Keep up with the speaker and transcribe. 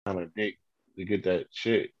kind of dick to get that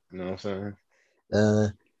shit. You know what I'm saying? Uh,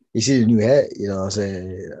 you see the new hat, you know what I'm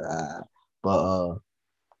saying? But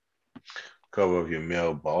Cover of your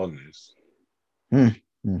male baldness. hmm,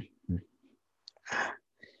 hmm, hmm.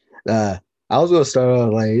 uh, I was gonna start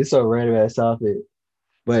off like it's a random ass topic,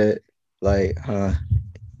 but like,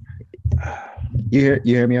 you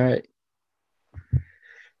hear me all right?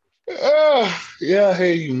 Yeah, I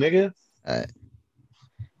hear you, nigga. Uh,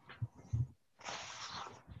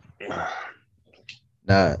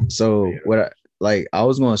 nah. So Yeah, what? I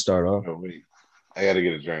was gonna start off. no, wait. I gotta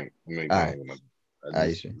get a drink. Make All my right, own. I all right,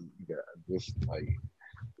 just, yeah, I just like,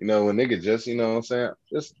 when nigga just, you know what I'm saying?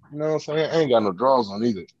 Just, you know what I'm saying? I ain't got no drawers on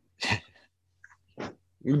either.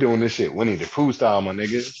 You doing this shit Winnie the Pooh style, my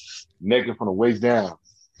nigga. Naked from the waist down,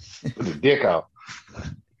 with the dick out.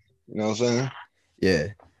 You know what I'm saying? yeah.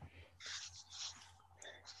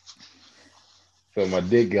 So my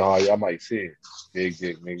dick get hard, y'all might see it. Big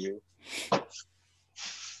dick, nigga.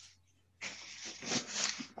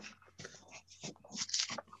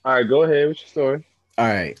 All right, go ahead with your story. All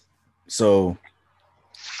right. So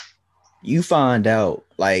you find out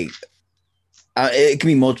like it can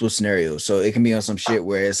be multiple scenarios. So it can be on some shit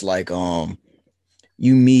where it's like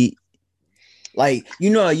you meet like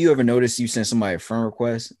you ever notice you send somebody a friend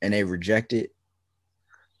request and they reject it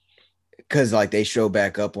because like they show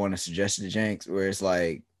back up on a suggested janks where it's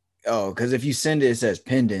like oh because if you send it says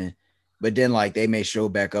pending but then like they may show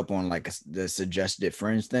back up on like the suggested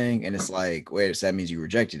friends thing and it's like wait so that means you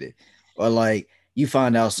rejected it or like you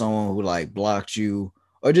find out someone who like blocked you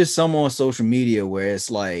or just someone on social media where it's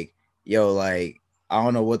like yo like I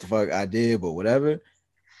don't know what the fuck I did but whatever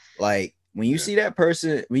like Yeah. when you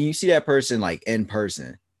see that person like in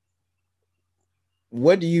person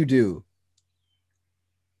what do you do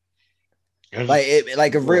like it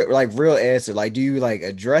like a What? real answer. Like, do you like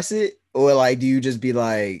address it or like do you just be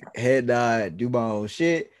like head nod, do my own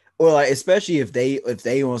shit? Or like especially if they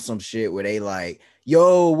on some shit where they like,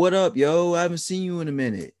 yo, what up, yo? I haven't seen you in a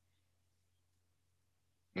minute.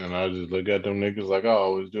 And I just look at them niggas like I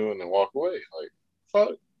always do and then walk away. Like,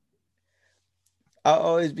 fuck. I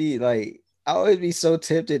always be so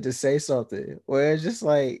tempted to say something where it's just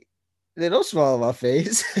like they don't smile on my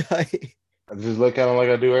face. like I just look at them like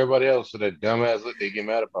I do everybody else. So that dumbass look they get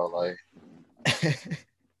mad about. Like,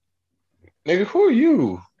 nigga, who are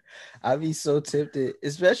you? I'd be so tempted,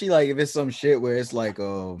 especially like if it's some shit where it's like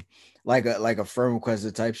a firm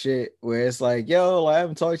requested type shit where it's like, yo, I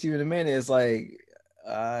haven't talked to you in a minute. It's like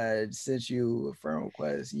I sent you a firm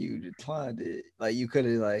request, you declined it. Like you could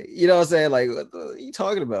have like, you know what I'm saying? Like what the are you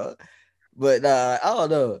talking about? But I don't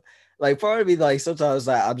know. Like part of me, like sometimes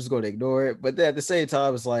like I'm just gonna ignore it, but then at the same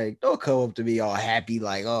time, it's like don't come up to me all happy,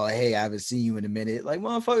 like, oh hey, I haven't seen you in a minute. Like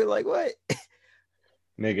motherfucker, like what?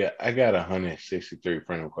 Nigga, I got 163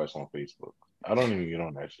 friend requests on Facebook. I don't even get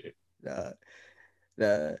on that shit.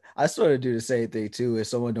 Nah, I sort of do the same thing too. If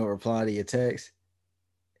someone don't reply to your text,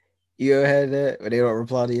 you ever had that when they don't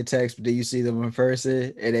reply to your text, but then you see them in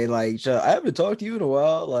person and they like, I haven't talked to you in a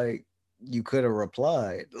while. Like you could have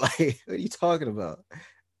replied. Like, what are you talking about?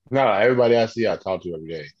 No, everybody I see, I talk to every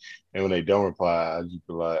day, and when they don't reply, I just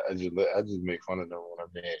be like, I just make fun of them when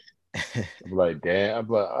I'm mad. I'm like, damn. I'm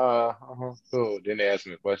like, cool. Then they ask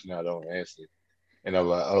me a question, I don't answer, and I'm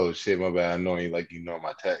like, oh shit, my bad. I know you like you know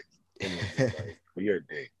my text. And it's just like, well, you're a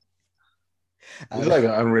dick. I It's know. like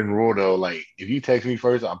an unwritten rule though. Like, if you text me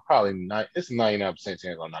first, I'm probably not. It's a 99% chance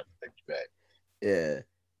I'm not gonna text you back. Yeah,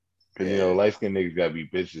 Cause yeah. light skinned niggas gotta be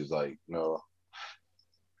bitches. Like,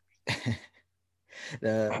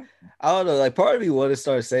 uh, I don't know. Like, part of me want to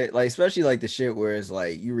start saying, like, especially like the shit where it's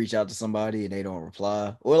like you reach out to somebody and they don't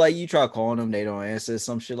reply, or like you try calling them, they don't answer,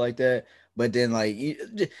 some shit like that. But then, like,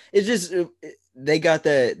 it's just they got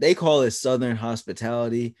that they call it Southern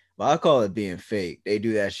hospitality, but I call it being fake. They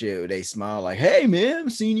do that shit where they smile like, "Hey, man,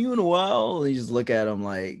 I've seen you in a while," and you just look at them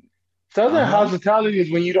like, "Uh Southern huh." hospitality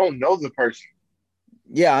is when you don't know the person.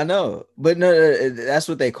 Yeah, I know, but no, that's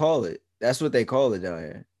what they call it. That's what they call it down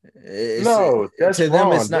here. It's No, that's to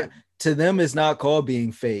them, it's wrong. not. To them, it's not called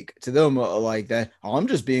being fake. To them, like that. Oh, I'm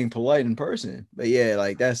just being polite in person. But yeah,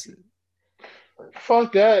 like that's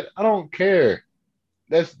Fuck that. I don't care.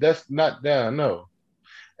 That's not down. No.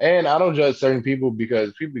 And I don't judge certain people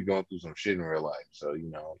because people be going through some shit in real life. So,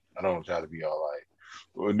 I don't try to be all like,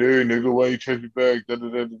 well, dude, nigga, why you text me back? Da da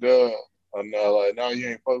da da da. I'm not like, no, you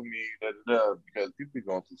ain't fuck me, da da da. Because people be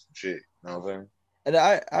going through some shit. You know what I'm saying? and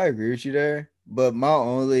I agree with you there. But my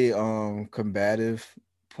only combative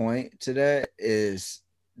point to that is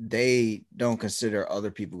they don't consider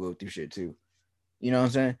other people go through shit too. You know what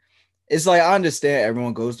I'm saying? It's like I understand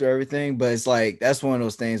everyone goes through everything, but it's like that's one of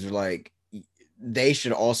those things where like they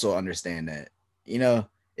should also understand that. You know,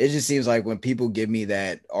 it just seems like when people give me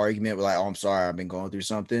that argument, like, "Oh, I'm sorry, I've been going through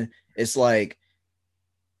something." It's like,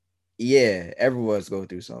 yeah, everyone's going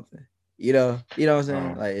through something. You know what I'm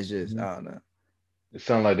saying? Um, Like, it's just, mhm. I don't know. It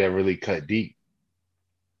sounds like that really cut deep.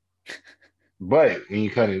 But when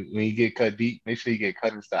you get cut deep, make sure you get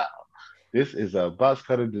cut in style. This is a box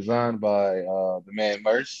cutter designed by the man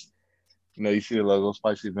Merce. You know, you see the logo,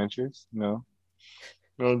 Spicy Adventures.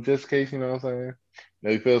 Just in case, you know what I'm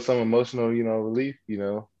saying. You feel some emotional, relief.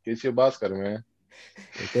 Get your box cutter, man.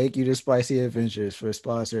 And thank you to Spicy Adventures for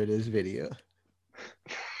sponsoring this video.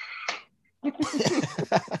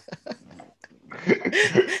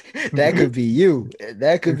 That could be you.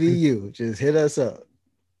 That could be you. Just hit us up.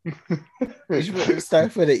 You should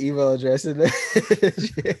start for the email address in the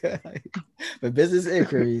for business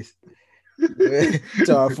inquiries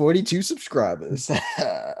to our 42 subscribers.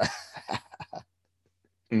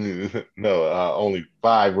 No, only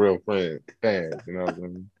five real fans. You know what I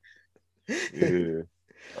mean?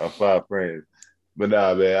 Yeah, five friends. But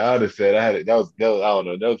nah, man, I understand. I had it. That was I don't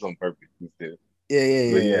know. That was on purpose. Still. Yeah,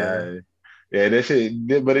 yeah, But yeah. yeah, that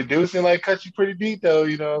shit. But it do seem like cut you pretty deep though.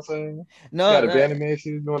 You know what I'm saying? You No, got a no, band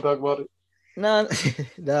shit. You want to talk about it? no,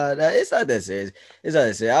 no, it's not that serious. It's not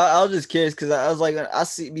that serious. I was just curious because I was like,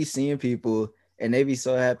 be seeing people and they be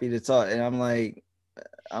so happy to talk, and I'm like,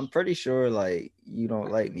 I'm pretty sure like you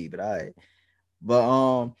don't like me, but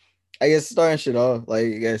but I guess starting shit off, like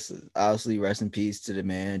I guess obviously rest in peace to the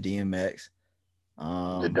man DMX. The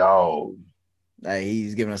Um, dog. like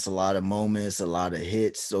he's given us a lot of moments, a lot of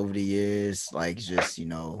hits over the years. Like just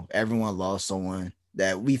everyone lost someone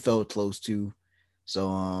that we felt close to.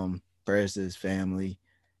 So prayers to his family.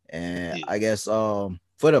 And Yeah. I guess for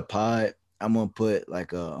the pod, I'm gonna put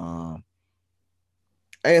like a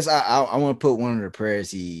I guess I want to put one of the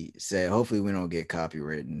prayers he said. Hopefully we don't get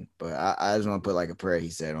copywritten, but I just want to put like a prayer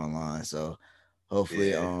he said online. So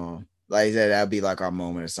hopefully Yeah. like I said, that'll be like our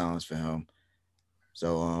moment of silence for him.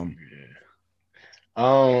 So Yeah.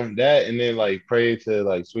 That and then like pray to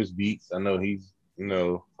like Swiss Beats. I know he's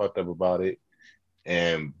fucked up about it.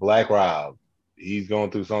 And Black Rob, he's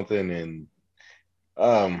going through something, and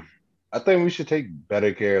um, I think we should take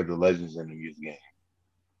better care of the legends in the music game.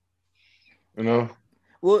 You know,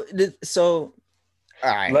 well so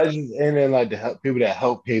all right. legends, and then like the people that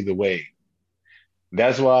help pave the way.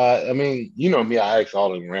 That's why I mean, you know me, I ask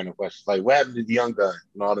all them random questions like, what happened to the Young Gun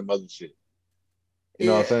and all them other shit. You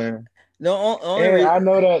know what Yeah. I'm saying? The only And I reason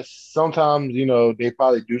know that sometimes, they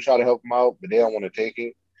probably do try to help them out, but they don't want to take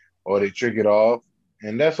it or they trick it off.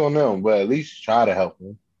 And that's on them, but at least try to help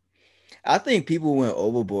them. I think people went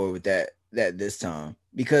overboard with that this time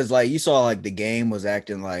because like you saw like the game was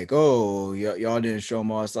acting like, oh, y'all didn't show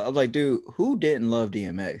more stuff. I was like, dude, who didn't love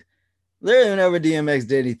DMX? Literally, whenever DMX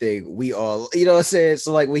did anything, we all, what I'm saying.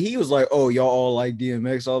 So like when he was like, oh, y'all all like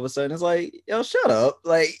DMX, all of a sudden it's like, yo, shut up.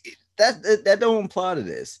 Like that don't apply to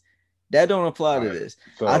this. That don't apply All to right. this.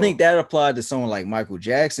 I think So that applied to someone like Michael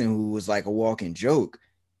Jackson, who was like a walking joke.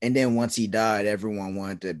 And then once he died, everyone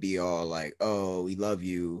wanted to be all like, oh, we love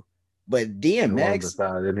you. But we want to DMX,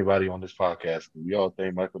 decide anybody on this podcast. We all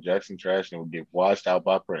think Michael Jackson trash and will get washed out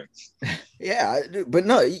by Prince. yeah, but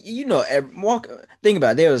no, walk. Think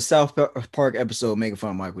about it. There was a South Park episode making fun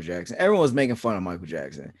of Michael Jackson. Everyone was making fun of Michael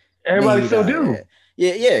Jackson. And then Everybody he still died. do.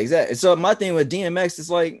 Yeah, exactly. So my thing with DMX is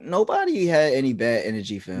like nobody had any bad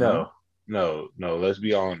energy for him. No, no, no. Let's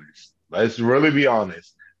be honest. Let's really be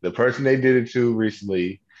honest. The person they did it to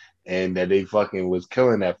recently and that they fucking was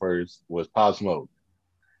killing at first was Pop Smoke.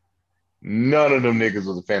 None of them niggas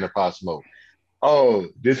was a fan of Pop Smoke. Oh,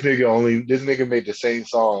 this nigga made the same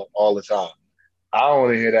song all the time. I don't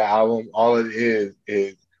want to hear that album. All it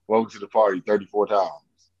is Welcome to the Party 34 times.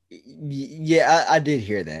 Yeah, I did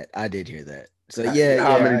hear that. I did hear that. So How yeah,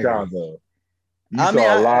 many I agree. times though? You I mean,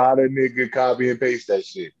 saw a lot of nigga copy and paste that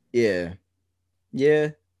shit. yeah, yeah,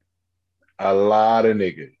 A lot of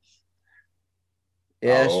niggas. A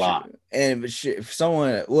yeah, that's lot. true. And but shit, if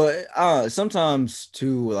someone, well, sometimes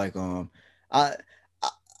too, like I, I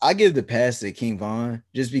I give the pass to King Von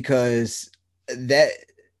just because that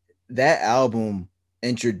that album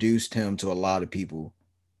introduced him to a lot of people.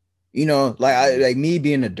 Mhm. Like me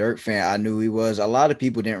being a Dirk fan, I knew he was. A lot of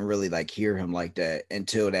people didn't really like hear him like that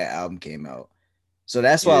until that album came out. So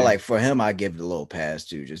that's why, Yeah. like, for him, I give it a little pass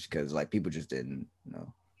too, just because like people just didn't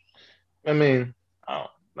know. I mean,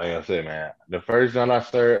 like I said, man, the first time I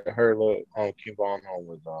started heard look on Keep On Home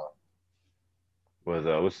was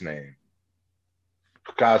what's his name?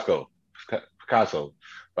 Picasso. Picasso.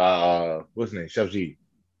 What's his name? Chef G.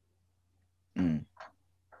 Mm,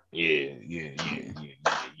 Yeah, yeah, yeah, yeah. yeah,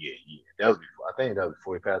 yeah, yeah, yeah. That was before. I think that was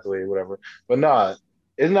before he passed away or whatever. But nah,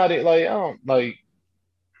 it's not it. Like I don't like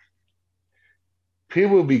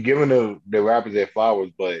people be giving the rappers their flowers,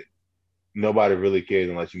 but nobody really cares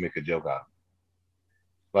unless you make a joke out.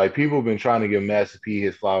 Like people have been trying to give Master P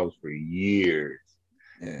his flowers for years,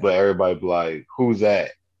 Yeah. but everybody be like, "Who's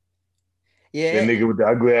that? The Yeah. nigga with the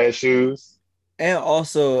ugly ass shoes?" And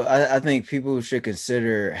also, I think people should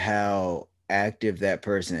consider how active that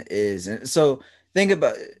person is. And so think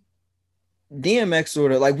about DMX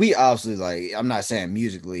sort of like we obviously like I'm not saying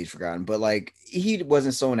musically he's forgotten, but like he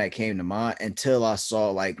wasn't someone that came to mind until I saw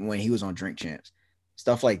like when he was on Drink Champs,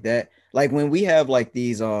 stuff like that. Like when we have like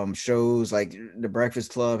these shows like the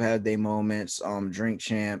Breakfast Club had their moments, Drink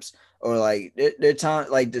Champs, or like their time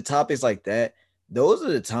like the topics like that, those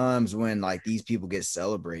are the times when like these people get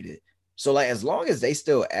celebrated. So like as long as they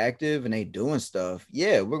still active and they doing stuff,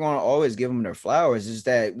 yeah, we're gonna always give them their flowers. It's just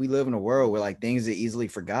that we live in a world where like things are easily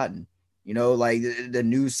forgotten. You know, like the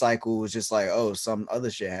news cycle was just like, oh, some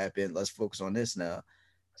other shit happened. Let's focus on this now.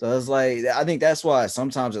 So it's like, I think that's why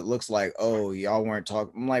sometimes it looks like, oh, y'all weren't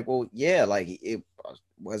talking. I'm like, well, yeah, like it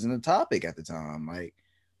wasn't a topic at the time. Like,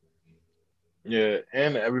 Yeah,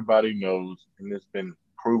 and everybody knows, and it's been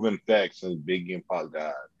proven fact since Biggie and Pac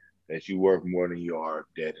died that you work more than you are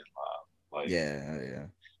dead and alive. Like, yeah,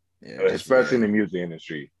 just especially in the music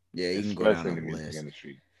industry. yeah. You can go down Especially in a the music list.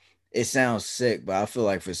 industry. It sounds sick, but I feel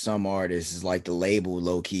like for some artists, it's like the label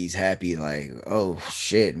low key's happy. Like, oh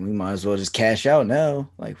shit, we might as well just cash out now.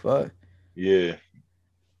 Like, fuck. Yeah.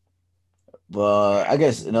 But I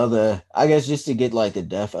guess just to get like the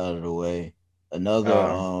death out of the way, another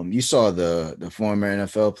Uh, you saw the former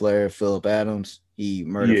NFL player Philip Adams. He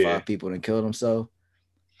murdered yeah. 5 people and killed himself.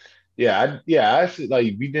 Yeah, actually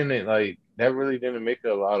like we didn't like that really didn't make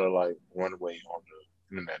a lot of like runway on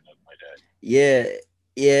the internet, nothing like that. Yeah,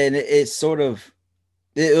 yeah, and it's sort of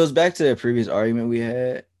it was back to the previous argument we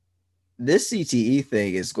had. This CTE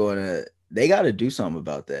thing is gonna they got to do something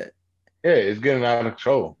about that. Yeah, it's getting out of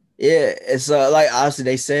control. Yeah, it's like obviously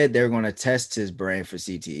they said they're going to test his brain for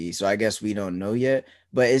CTE, so I guess we don't know yet.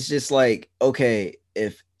 But it's just like, okay,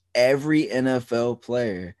 if every NFL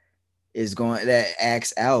player is going that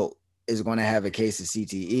acts out is going to have a case of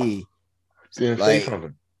CTE, Then say like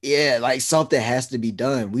something. yeah, like something has to be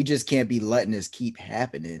done. We just can't be letting this keep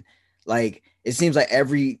happening. Like it seems like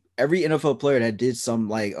every NFL player that did some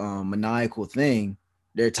like maniacal thing,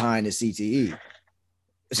 they're tying to CTE.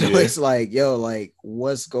 So Yeah. it's like, yo, like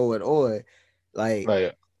what's going on? Like,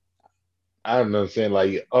 Like I don't know saying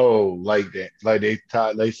like oh like that. Like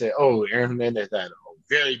they say, oh, Aaron Hernandez had a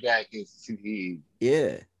very bad case of CTE.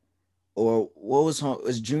 yeah. Or what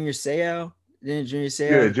was Junior Seau? Didn't Junior Yeah, Seau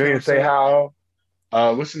kill Junior say himself?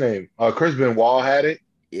 how what's his name? Chris Benoit had it.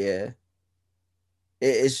 Yeah.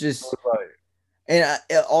 It's So just it's like and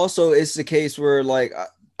also it's the case where like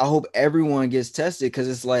I hope everyone gets tested because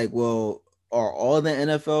it's like, well, are all the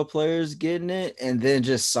NFL players getting it and then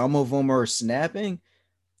just some of them are snapping?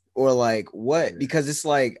 Or like what? Because it's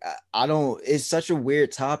like I don't. It's such a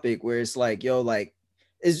weird topic where it's like, yo, like,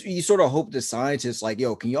 is you sort of hope the scientists like,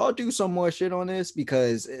 yo, can y'all do some more shit on this?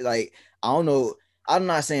 Because like I don't know. I'm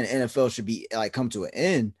not saying the NFL should be like come to an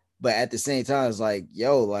end, but at the same time, it's like,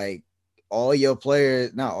 yo, like all your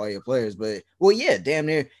players, not all your players, but well, yeah, damn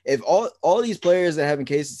near. If all these players that having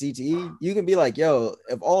cases of CTE, you can be like, yo,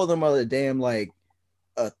 if all of them are the damn like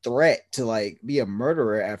a threat to like be a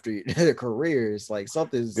murderer after their careers, like then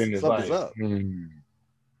it's something's like up.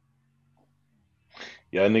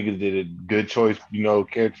 y'all niggas did a good choice,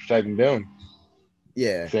 character protecting them.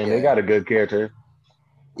 Yeah, Saying they yeah, got a good character.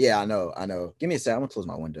 yeah. I know. Give me a sec. I'm gonna close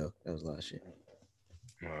my window. That was a lot of shit.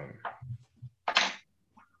 Uh,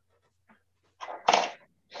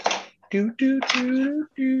 do do do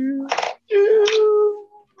do do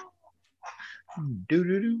do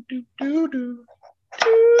do do do do do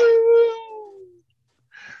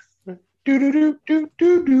do do do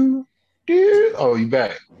do do do. Oh, you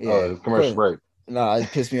back? Yeah, Oh, it's of commercial course. break. No,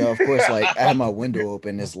 it pissed me off. Of course, like I had my window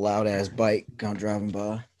open, this loud ass bike come driving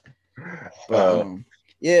by. But Uh,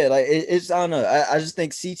 yeah, like it's I don't know. I just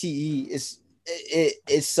think CTE is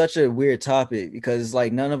it's such a weird topic because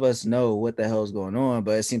like none of us know what the hell's going on,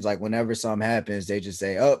 but it seems like whenever something happens, they just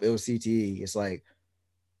say, "Oh, it was CTE." It's like,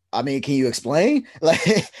 I mean, can you explain?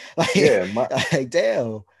 yeah, Like,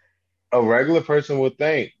 damn. a regular person would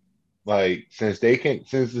think like since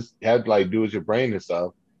this had to like do with your brain and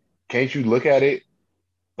stuff, can't you look at it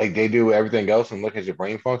like they do with everything else and look at your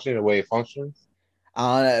brain function the way it functions?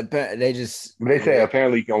 They just They say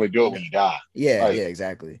apparently you can only do it when you die. yeah, Like yeah,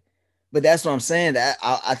 exactly. But that's what I'm saying. That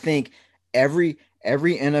I think every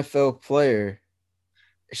NFL player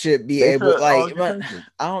should be they able should all like get but tested.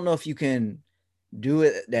 I don't know if you can do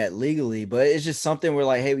it that legally, but it's just something where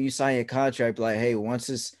like, hey, when you sign your contract, like, hey,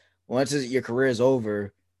 your career is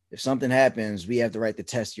over, if something happens, we have the right to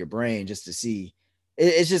test your brain just to see.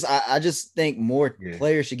 It's just I just think more Yeah.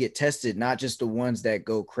 players should get tested, not just the ones that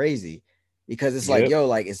go crazy, because it's like, Yep. yo,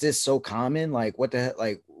 like, is this so common? Like, what the heck?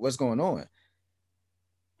 Like, what's going on?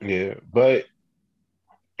 Yeah. But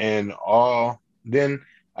and all then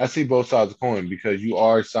I see both sides of the coin because you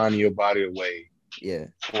are signing your body away Yeah,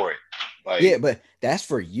 for it. yeah, Like, but that's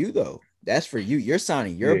for you though. That's for you. You're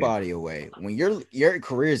signing your yeah, body away when your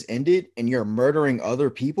career's ended and you're murdering other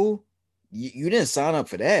people. You didn't sign up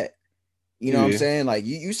for that. You know what I'm yeah, saying? Like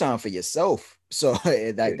you signed for yourself. So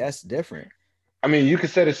like yeah. that's different. I mean, you could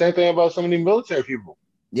say the same thing about some of the military people.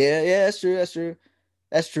 Yeah, yeah, that's true. That's true.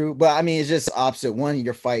 That's true. But I mean, it's just opposite. One,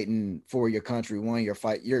 you're fighting for your country. One,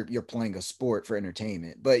 you're playing a sport for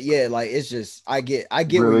entertainment. But yeah, like it's just I get what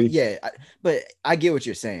Really? yeah, but I get what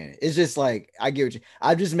you're saying. It's just like I get what you.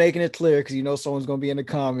 I'm just making it clear because you know someone's gonna be in the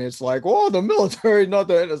comments like, "Oh, the military, not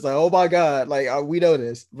the." It's like, oh my god, like we know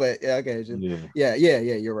this. But yeah, okay, just Yeah, yeah, yeah,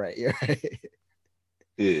 yeah. You're right. You're right.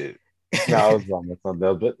 yeah. No, I was wrong with something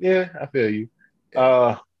else, but yeah, I feel you.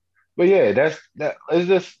 Uh, but yeah, that's that. It's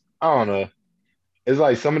just I don't know. It's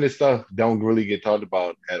like some of this stuff don't really get talked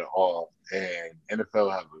about at all, and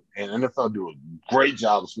NFL do a great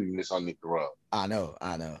job of sweeping this underneath the rug. I know.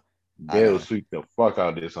 I know. I They'll know. sweep the fuck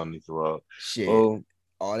out of this underneath the rug. Shit. Oh,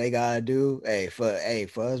 All they gotta do,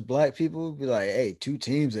 for us black people, be like, hey, two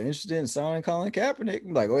teams are interested in signing Colin Kaepernick.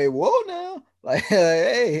 I'm like, wait, whoa now. Like,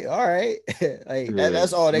 hey, all right. Like yeah.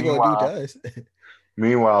 that's all they gonna do to us.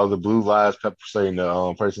 Meanwhile, the blue lies pepper spraying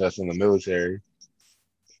the person that's in the military,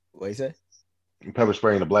 What you say? pepper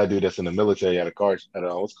spraying the black dude that's in the military at a car at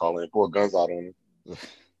what's calling it, pour guns out on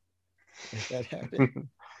That happened. him.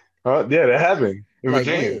 Yeah, that happened in Like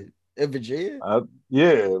Virginia. when? In Virginia?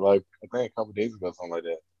 Yeah, like I think a couple days ago, something like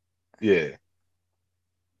that. Yeah,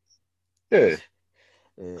 yeah.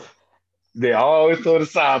 Yeah. They always throw the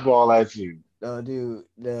sideball at you. No, dude,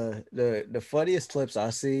 the funniest clips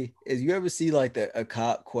I see is you ever see like a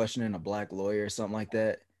cop questioning a black lawyer or something like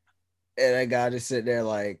that? And that guy just sit there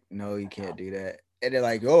like, no, you can't do that. And they're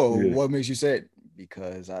like, oh, Yeah, what makes you say it?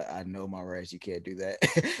 Because I know my rights. You can't do that.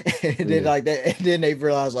 And then yeah, like that, and then they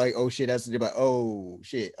realize like, oh shit, that's they're like, oh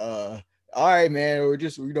shit. All right, man, we're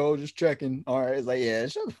just just checking. All right, it's like, yeah,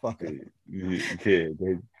 shut the fuck up. yeah. Yeah,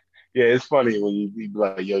 yeah, it's funny when you be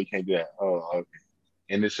like, "Yo, you can't do that." Oh, okay.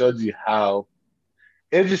 And it shows you how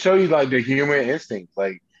it just shows you like the human instinct.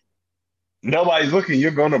 Like nobody's looking,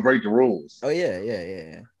 you're gonna break the rules. Oh yeah, yeah, yeah,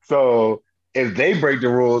 yeah. So if they break the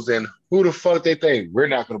rules, then who the fuck they think we're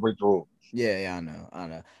not gonna break the rules? Yeah, yeah, I know, I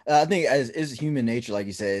know. I think as is human nature, like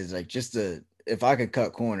you said, is like just to if I could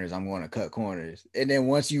cut corners, I'm going to cut corners. And then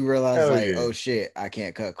once you realize, Hell like, yeah. oh shit, I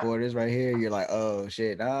can't cut corners right here, you're like, oh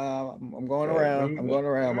shit, nah, I'm going around. I'm going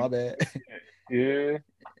around. My bad. Yeah,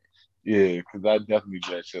 yeah, because I definitely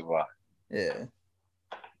do that shit a lot. Yeah.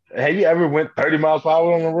 Have you ever went 30 miles per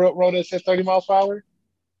hour on a road that says 30 miles per hour?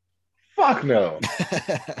 Fuck no.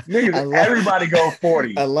 Niggas, unless, everybody go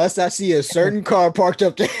 40. unless I see a certain car parked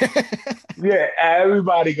up there. Yeah,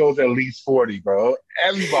 everybody goes at least 40, bro.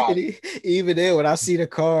 Everybody. Even then, when I see the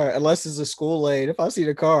car, unless it's a school lane, if I see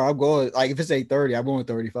the car, I'm going like if it's 8:30, I'm going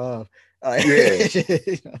 35. Yeah.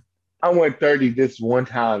 You know? I went 30 this one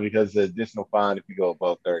time because there's just no fine if you go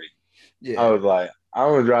above 30. I Yeah. was like, I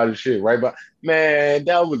want to drive this shit right by. Man,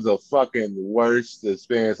 that was the fucking worst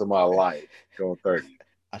experience of my life going 30.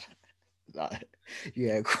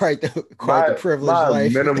 Yeah, quite the My privileged my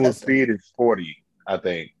life. minimal That's speed is 40, I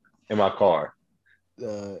think, in my car.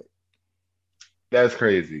 uh, That's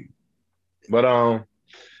crazy. But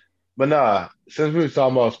nah, since we were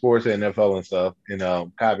talking about sports and NFL and stuff, and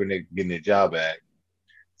Kaepernick getting a job back,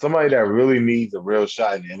 somebody that really needs a real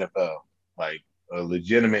shot in the NFL, like a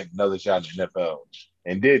legitimate another shot in the NFL,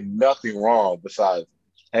 and did nothing wrong besides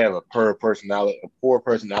have a poor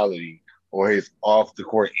personality, or his off the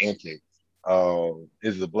court antics.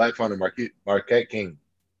 Is the Black Funny Marquette King?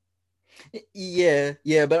 yeah,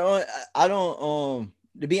 yeah, but I don't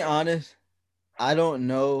to be honest, I don't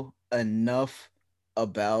know enough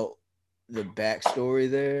about the backstory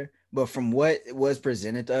there. But from what was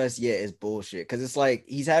presented to us, yeah, it's bullshit. Cause it's like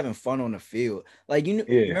he's having fun on the field. Like Yeah,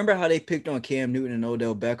 remember how they picked on Cam Newton and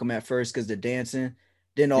Odell Beckham at first because they're dancing.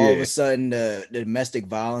 Then all of a yeah, sudden the domestic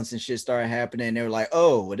violence and shit started happening. And they were like,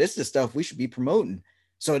 oh, well, this is the stuff we should be promoting.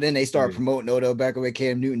 So then they start yeah, promoting Odell Beckham and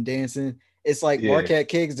Cam Newton dancing. It's like yeah, Marquette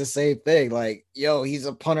King's the same thing. Like, yo, he's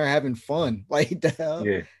a punter having fun. Like the hell.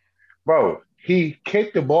 yeah. Bro, he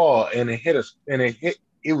kicked the ball and it hit us, and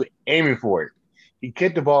it was aiming for it. He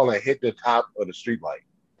kicked the ball and hit the top of the street light.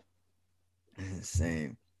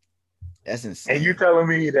 Insane. That's And you insane. telling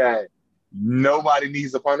me that nobody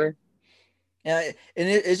needs a punter? Yeah, and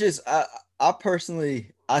it's just I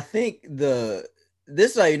personally I think this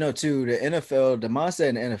is how you know too the NFL the mindset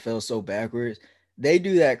in the NFL is so backwards. They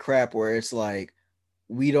do that crap where it's like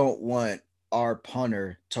we don't want our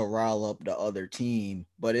punter to rile up the other team,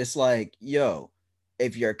 but it's like yo,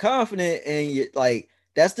 if you're confident and you like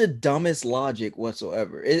that's the dumbest logic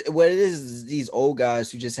whatsoever. What it is these old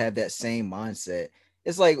guys who just have that same mindset.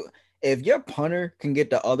 It's like if your punter can get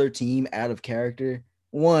the other team out of character,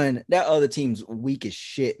 one, that other team's weak as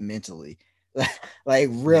shit mentally. Like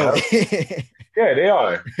really, Yeah, yeah, they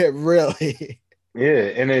are. really.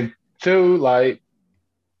 Yeah, and then two, like,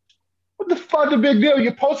 what the fuck the big deal?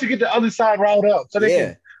 You're supposed to get the other side routed up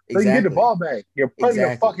Yeah, so you can get the exactly, ball back. You're punting the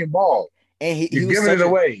exactly. fucking ball. And he You're was giving it such a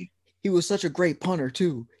away. he was such a great punter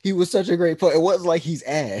too. He was such a great punter. It wasn't like he's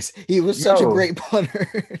ass. He was such a Yo, great punter.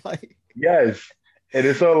 Like yes. And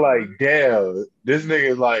it's so like, damn, this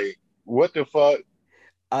nigga is like, what the fuck?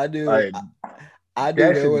 I knew, Like, I knew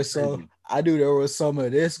that there shit is was crazy. I knew there was some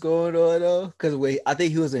of this going on though. Because wait, I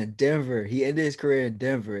think he was in Denver. He ended his career in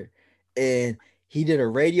Denver, and he did a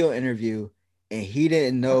radio interview, and he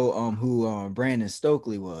didn't know who Brandon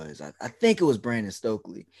Stokely was. I think it was Brandon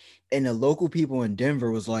Stokely, and the local people in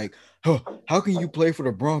Denver was like, huh, "How can you play for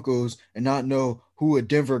the Broncos and not know who a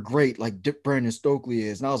Denver great like Brandon Stokely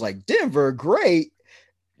is?" And I was like, "Denver great."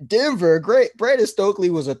 Denver, great. Brandon Stokely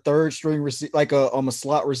was a third string receiver, like a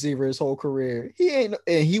slot receiver his whole career. He ain't,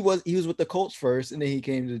 and he was with the Colts first, and then he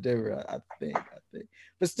came to Denver. I think,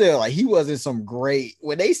 but still, like he wasn't some great.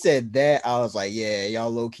 When they said that, I was like, yeah, y'all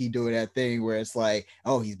low key doing that thing where it's like,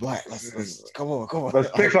 oh, he's black. Let's come on. Let's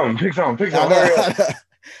pick Like, something, pick something, pick I something. know, Hurry up. I know.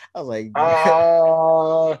 I was like,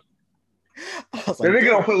 Uh, I was the like, nigga damn.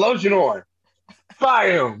 don't put lotion on.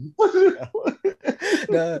 Fire him.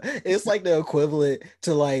 No, it's like the equivalent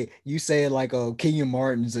to like you saying like oh Kenyon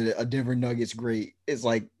Martin's a Denver Nuggets great. It's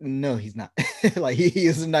like no, he's not. Like he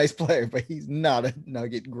is a nice player, but he's not a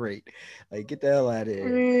Nugget great. Like get the hell out of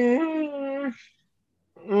here.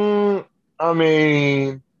 Mm, I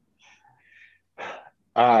mean,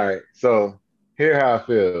 all right. So here how I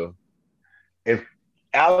feel. If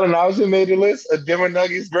Allen Iverson made the list of Denver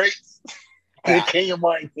Nuggets greats, then I, Kenyon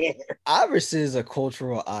Martin can. Iverson is a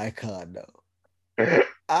cultural icon though.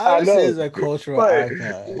 I Iverson know, is a cultural but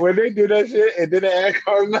icon. when they do that shit and then they add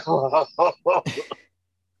Carmelo,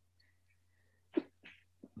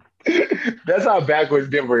 that's how backwards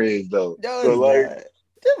Denver is, though. No, So it's like, not.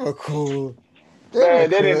 They were cool. They were man,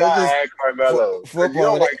 they did cool. not It's just add Carmelo because you football.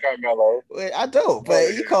 don't like Carmelo. Wait, I don't, Oh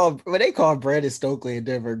but he yeah, called when they called Brandon Stokely and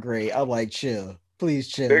Denver great. I'm like, chill,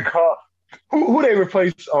 please they chill. call who they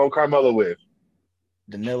replaced Carmelo with?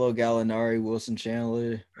 Danilo Gallinari, Wilson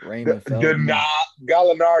Chandler, Raymond The Felton.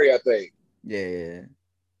 Gallinari, I think. Yeah,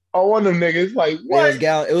 Oh, one of them niggas. Like it what? was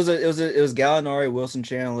Gal. It was Gallinari, Wilson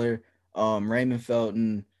Chandler, Raymond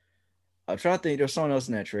Felton. I'm trying to think. There's someone else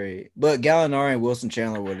in that trade, but Gallinari and Wilson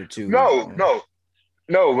Chandler were the two. No, no,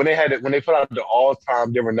 no. When they put out the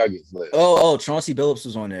all-time Denver Nuggets list. Chauncey Billups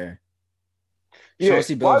was on there. Yeah.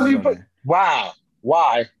 Chauncey Why Billups do was you on put? there Wow.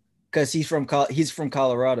 Why? because he's from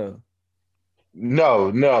Colorado.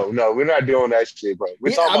 No, no, no. We're not doing that shit, bro.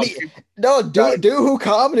 We're Yeah, talking I about mean, people no, that. dude who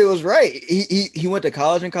commented was right. He went to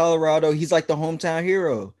college in Colorado. He's like the hometown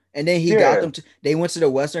hero. And then he got Yeah, them to they went to the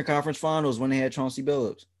Western Conference Finals when they had Chauncey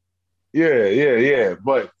Billups. yeah, yeah, yeah.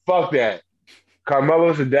 But fuck that.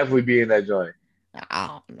 Carmelo should definitely be in that joint. I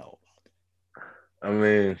don't know. I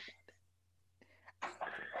mean,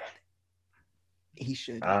 He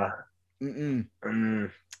shouldn't. uh, Mm-mm.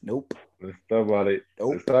 mm, Nope. let's talk about it.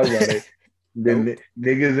 Let's Nope. talk about it. The Nope.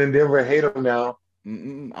 niggas in Denver hate him now.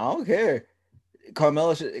 Mm-mm. I don't care.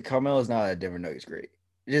 Carmelo's not a Denver Nuggets great.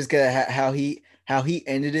 Just cause how he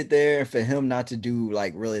ended it there for him not to do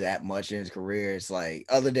like really that much in his career. It's like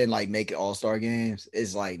other than like making all-star games,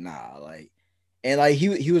 it's like nah, like and like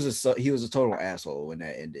he was a total asshole when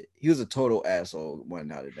that ended. He was a total asshole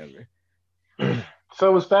when out of Denver.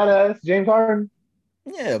 So was fat ass James Harden.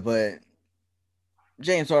 Yeah, but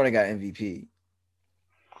James Harden got MVP.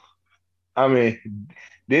 I mean,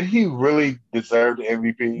 did he really deserve the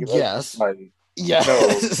MVP? Yes. Like, no.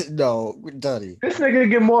 Yes. No, Duddy. This nigga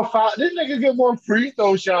get more foul. This nigga get more free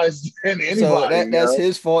throw shots than So anybody, that's yo.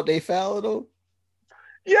 his fault they fouled him.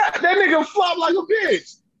 Yeah, that nigga flop like a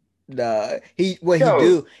bitch. Nah, he what he Yo,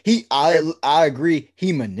 do? I agree.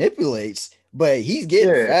 He manipulates, but he's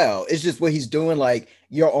getting yeah, fouled. It's just what he's doing. Like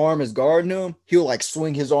your arm is guarding him. He'll like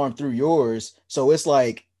swing his arm through yours, so it's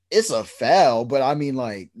like it's a foul. But I mean,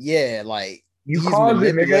 like yeah, like You he's caused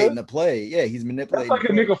it, manipulating nigga. the play. Yeah, he's That's manipulating the like a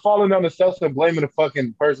play. nigga falling down the steps and blaming the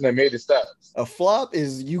fucking person that made the steps. A flop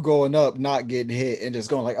is you going up, not getting hit, and just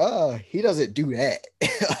going like, he doesn't do that.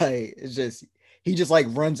 Like it's just he just like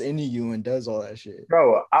runs into you and does all that shit.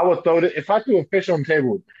 Bro, I would throw it if I threw a fish on the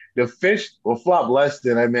table, the fish will flop less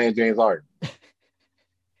than that man James Harden.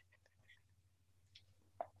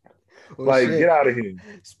 Well, Like, get shit. out of here.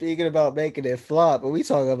 Speaking about making it flop, are we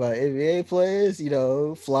talking about NBA players?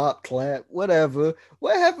 Flop, clap, whatever.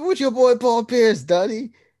 What happened with your boy Paul Pierce,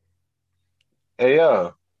 Duddy? Hey,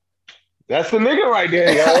 that's the nigga right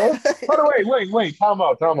there, yo. By the way, wait, time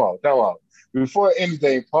out. Before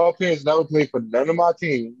anything, Paul Pierce never played for none of my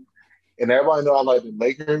teams, and everybody know I like the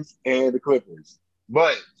Lakers and the Clippers.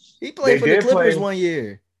 But He played they for the did Clippers play 1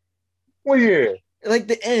 year. 1 year. Like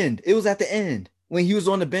the end. It was at the end when he was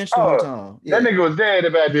on the bench the whole Oh, time. that Yeah. nigga was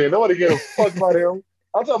dead back then. Nobody gave a fuck about him.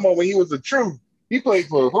 I'm talking about when he was the truth. He played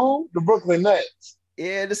for who? The Brooklyn Nets.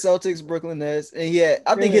 Yeah, the Celtics, Brooklyn Nets. And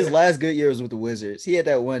I think his Yeah, last good year was with the Wizards. He had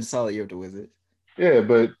that one solid year with the Wizards. yeah,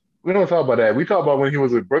 but we don't talk about that. We talk about when he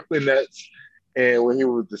was with Brooklyn Nets and when he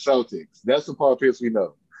was with the Celtics. That's the Paul Pierce we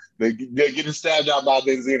know. They getting stabbed out by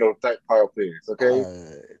Benzino type Paul Pierce. Okay,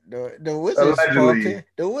 The Wizards Paul allegedly, Pierce,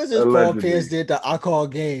 the Wizards Paul Pierce allegedly. did the I call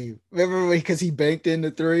game. Remember because he banked in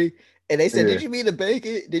the three, and they said, Yeah, "Did you mean to bank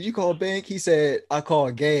it? Did you call bank?" He said, "I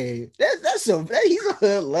call game." He's a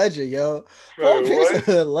hood legend, yo. Paul bro, Pierce a what?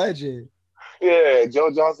 hood legend. Yeah,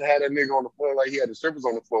 Joe Johnson had that nigga on the floor like he had the strippers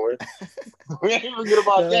on the floor. We ain't forget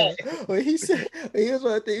about that. No, when he said, here's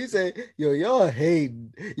one thing he said, "Yo, y'all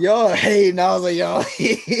hating." I was like, "Yo,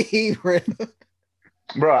 he real."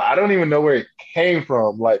 Bro, I don't even know where it came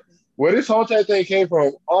from. Like, where this whole type thing came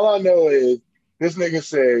from, all I know is this nigga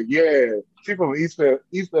said, yeah, she from East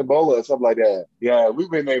Ebola or something like that. Yeah,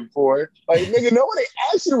 we've been there before. Like, nigga, nobody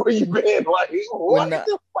asked you where you been. Like, what when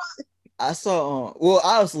the I saw well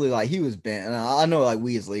obviously like he was banned and I know like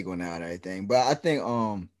weed is legal now and everything, but I think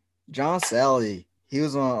John Sally he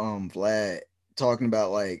was on Vlad talking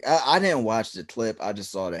about like I didn't watch the clip, I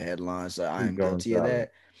just saw the headline, so I Who's am going guilty of solid?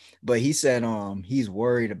 that. But he said he's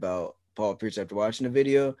worried about Paul Pierce after watching the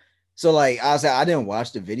video. So like I said I didn't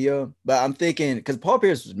watch the video, but I'm thinking because Paul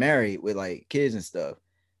Pierce was married with like kids and stuff.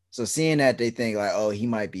 So seeing that they think like, oh, he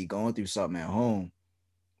might be going through something at home.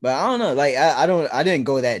 But I don't know. Like I didn't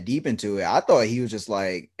go that deep into it. I thought he was just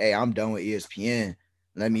like, hey, I'm done with ESPN.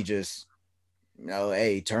 Let me just,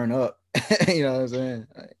 hey, turn up. You know what I'm saying?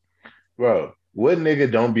 Like, Bro, what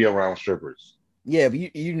nigga don't be around strippers? yeah, but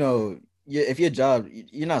if your job,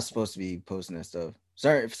 you're not supposed to be posting that stuff.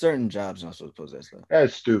 Certain jobs, you're not supposed to post that stuff.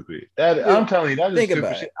 That's stupid. That Yeah, I'm telling you, that is think stupid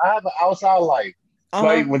about shit. it. I have an outside life. Uh-huh.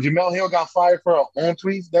 Like when Jamel Hill got fired for on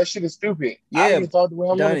tweets, that shit is stupid. I Yeah, can talk the way I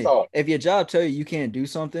want to Donnie, talk. if your job tell you can't do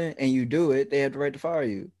something and you do it, they have the right to fire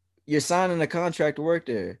you. You're signing a contract to work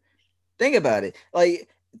there. Think about it. Like,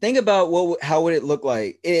 think about how would it look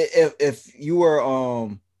like if you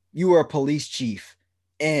were a police chief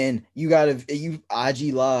and you got you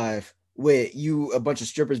IG live with you a bunch of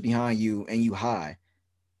strippers behind you and you high.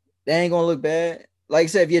 That ain't gonna look bad. Like I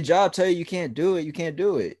said, if your job tell you you can't do it, you can't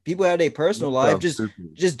do it. People have their That personal life. sounds Just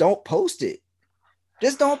stupid. just don't post it.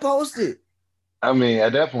 Just don't post it. I mean,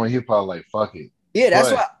 at that point, he probably like, fuck it. Yeah, that's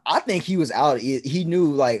But why I think he was out. He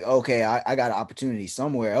knew like, okay, I got an opportunity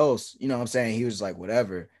somewhere else. You know what I'm saying? He was like,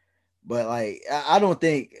 whatever. But like, I don't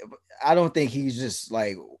think he's just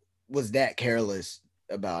like was that careless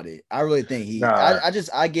about it. I really think nah,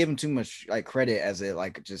 I gave him too much like credit as it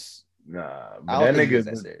like just. nah. I But don't think he was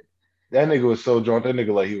that serious. that nigga was so drunk. That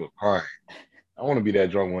nigga like he was crying. I want to be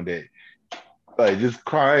that drunk one day. Like just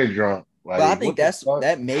crying drunk. But I Like think what the fuck?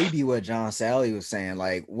 that may be what John Sally was saying.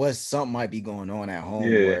 Like, what something might be going on at home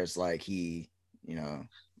Yeah, where it's like he, you know,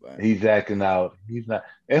 but he's acting out. He's not.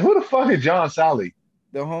 And who the fuck is John Sally?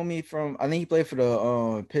 the homie from I think he played for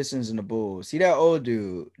the Pistons and the Bulls. See that old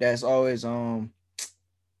dude that's always shit.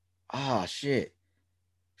 I'm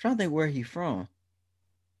trying to think where he from.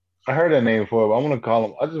 I heard that name before, but I want to call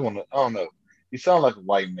him. I just want to. I don't know. He sounds like a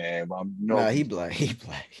white man, but I know Nah, if he he's black. He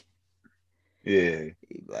black. yeah.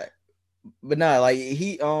 He black. But nah, like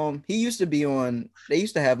he used to be on they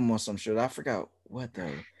used to have him on some show. I forgot what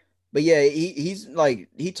though. But yeah, he's like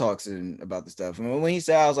he talks about the stuff. And when he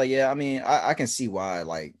said I was like, yeah, I mean, I can see why,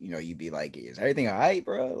 like, you'd be like, is everything all right,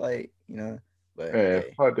 bro? Like, but Man,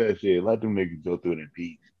 hey. fuck that shit. Let them niggas go through it in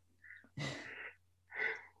peace.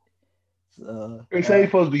 So They say he's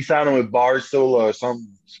supposed to be signing with Barstool or some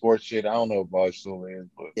sports shit. I don't know what Barstool is,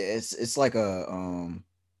 but yeah, it's like a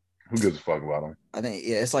who gives a fuck about him? I think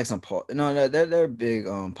yeah, it's like some pod. No, they're a big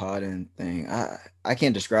podding thing. I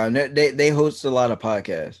can't describe them. They host a lot of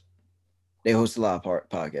podcasts. They host a lot of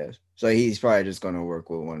podcasts. So he's probably just gonna work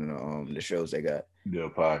with one of the shows they got. Do a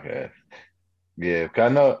podcast. Yeah,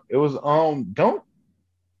 kind of. It was don't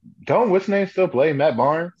what's name still play Matt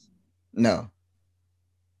Barnes? No,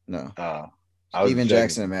 no. Uh, I was Steven checking.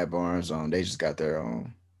 Jackson and Matt Barnes, they just got their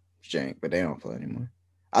own jank, but they don't play anymore.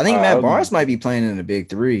 I think I Matt was, Barnes might be playing in the big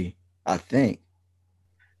three. I think.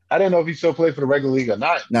 I didn't know if he still plays for the regular league or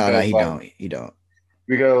not No, he don't. He don't.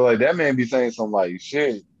 because like that man be saying some like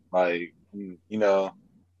shit like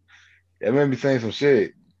that man be saying some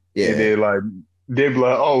shit and Yeah, then like they be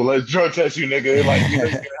like, oh, let's drug test you, nigga. Like, you know,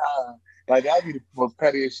 you get high. Like that'd be the most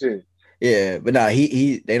pettiest shit. yeah, but nah,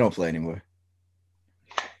 he they don't play anymore.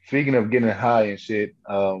 Speaking of getting high and shit,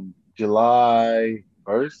 July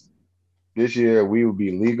 1st this year we will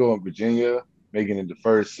be legal in Virginia, making it the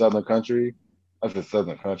first Southern country. That's a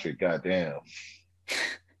Southern country, goddamn.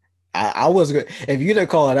 I was good. If you didn't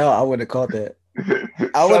call it out, I wouldn't have caught that.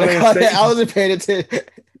 I would have Southern caught that. state, I wasn't paying attention.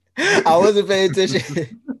 I wasn't paying attention.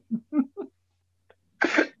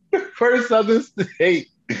 first Southern state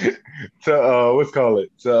to what's call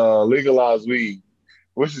it to legalize weed,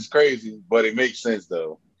 which is crazy, but it makes sense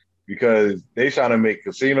though because they trying to make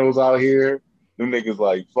casinos out here. Them niggas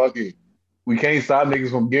like fuck it. We can't stop niggas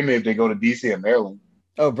from getting it if they go to DC and Maryland.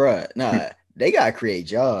 Oh, bro, nah, they gotta create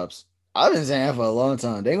jobs. I've been saying that for a long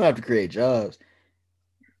time. They gonna have to create jobs.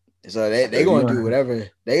 So they You gonna do know, whatever.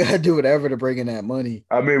 They gotta do whatever to bring in that money.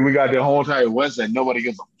 I mean, we got the whole entire West that nobody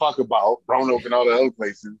gives a fuck about, Roanoke and all the other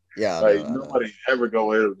places. Yeah, I know, Like I know. nobody ever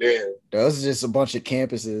go over there. Those are just a bunch of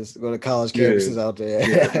campuses, go to college Yeah, campuses out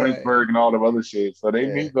yeah, there. Lynchburg and all the other shit. So they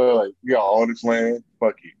Yeah, meet the like, we got all this land,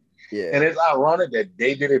 fuck it. And yeah, it's ironic that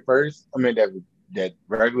they did it first. I mean, that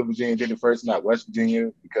regular Virginia did it first, not West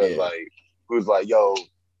Virginia, because yeah. like it was like, yo,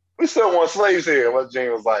 we still want slaves here. And West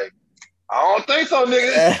Virginia was like, I don't think so,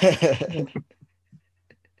 nigga.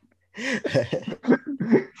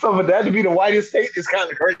 So for that to be the whitest state is kind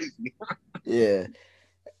of crazy. Yeah,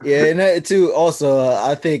 yeah, and that too. Also,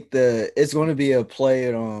 I think it's going to be a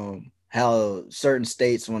play on how certain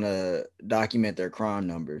states want to document their crime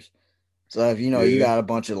numbers. So if you Yeah, got a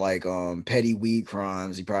bunch of like petty weed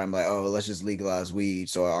crimes, you probably like, oh, let's just legalize weed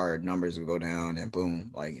so our numbers will go down and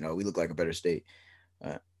boom, like we look like a better state.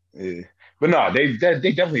 Uh, yeah. But no, they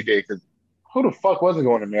definitely did because who the fuck wasn't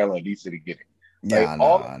going to Maryland, D.C. to get it? yeah, Like I know,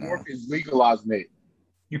 all I New York know. is legalizing it.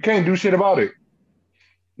 You can't do shit about it.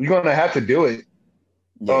 You're gonna have to do it.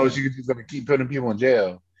 Oh, Yeah, she's just gonna keep putting people in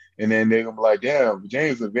jail, and then they're gonna be like, "Damn,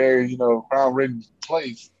 Virginia's a very crime-ridden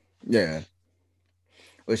place, yeah.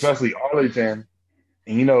 Which especially Arlington,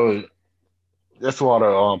 and that's where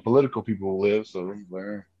all the political people live." So,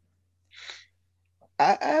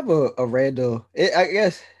 I have a random. I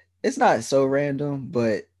guess it's not so random,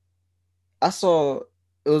 but I saw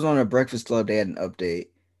it was on a Breakfast Club. They had an update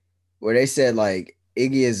where they said like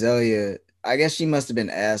Iggy Azalea. I guess she must have been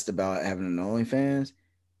asked about having an OnlyFans,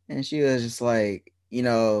 and she was just like,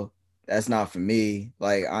 that's not for me.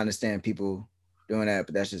 Like I understand people doing that,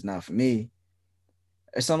 but that's just not for me,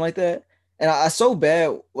 or something like that. And I so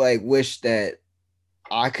bad like wish that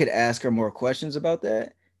I could ask her more questions about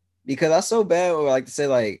that because I so bad would like to say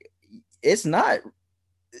like it's not.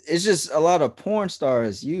 It's just a lot of porn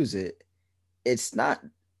stars use it. It's not.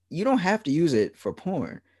 You don't have to use it for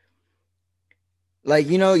porn. Like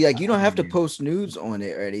like you I don't have to mean, post nudes on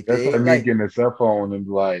it or that's like anything. me Like, getting a cell phone and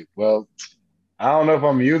be like, "Well, I don't know if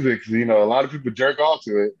I'm music, because a lot of people jerk off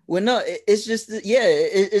to it." well, no, it's just yeah,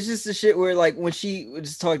 it's just the shit where like when she would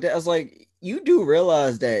just talked, I was like, you do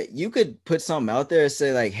realize that you could put something out there and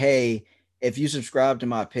say like, hey, if you subscribe to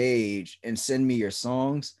my page and send me your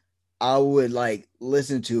songs, I would like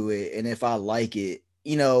listen to it, and if I like it,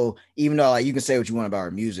 even though like you can say what you want about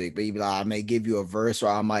her music, but you be like, I may give you a verse or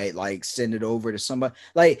I might like send it over to somebody.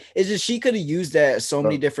 Like it's just she could have used that so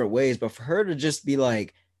many So different ways, but for her to just be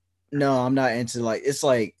like, no, I'm not into like it's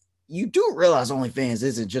like you do realize OnlyFans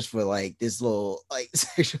isn't just for like this little like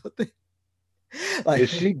sexual thing. if Like,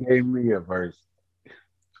 she gave me a verse,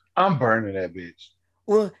 I'm burning that bitch.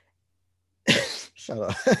 well, shut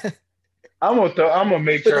up. I'm gonna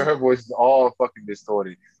make But sure her voice is all fucking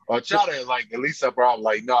distorted. Or try to like at least up her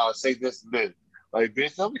like, nah, say this and this. Like,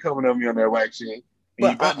 bitch, don't be coming at me on that whack shit. And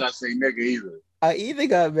you but better not say nigga either. I even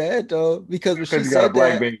got mad though because when she Because you got a said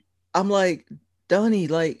black that, baby I'm like, Donnie,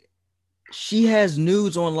 like she has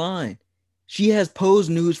nudes online. She has posed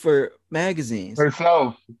nudes for magazines.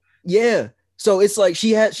 herself. Yeah. So it's like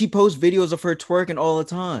she posts videos of her twerking all the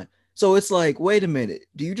time. So it's like, wait a minute,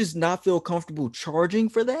 do you just not feel comfortable charging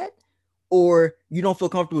for that? Or you don't feel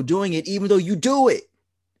comfortable doing it even though you do it?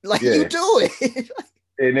 Like you Yeah. do it.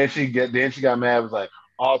 And then she got mad, was like,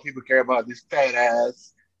 all people care about this fat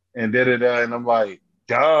ass and da da da. And I'm like,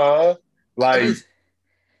 duh. I Like just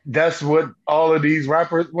that's what all of these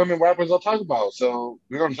women rappers are talking about. So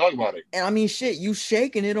we're gonna talk about it. and I mean shit, you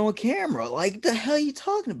shaking it on camera. Like the hell you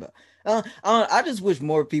talking about? I just wish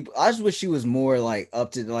more people. I just wish she was more like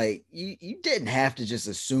up to like you didn't have to just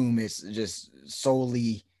assume it's just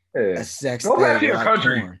solely a Yeah. sex Go back thing to or your like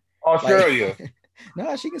country, porn. Like Australia.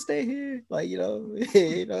 no, she can stay here. Like,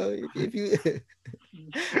 if you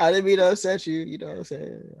I didn't mean to upset you, you know what I'm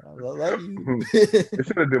saying? I love you. They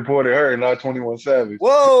should have deported her, not 21 Savage.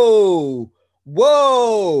 Whoa,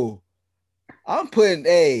 whoa. I'm putting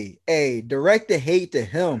direct the hate to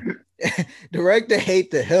him. Direct the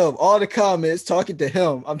hate to him. All the comments talking to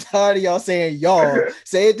him. I'm tired of y'all saying y'all.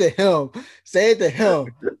 Say it to him. Say it to him.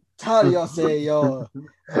 Tired of y'all saying y'all.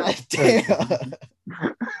 Like, damn. Fuck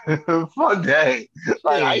that.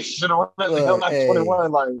 Like I Shit. should have let the hell Look, not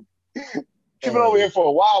 21. Like she been over here hey, for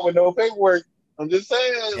a while with no paperwork. I'm just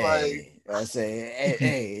saying, like I say,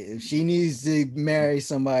 if she needs to marry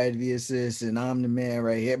somebody to be a sis, and I'm the man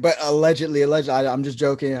right here. But allegedly, I'm just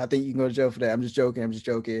joking. I think you can go to jail for that. I'm just joking. I'm just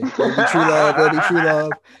joking. It'll be true love. It'll be true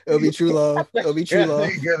love. It'll be true love. It'll be true yeah, love.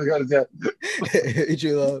 you gotta go to jail. It'll be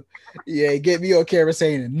true love. Yeah, get me on camera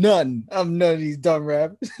saying nothing. I'm none of these dumb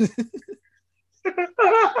rappers.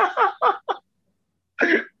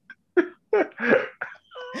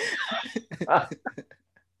 I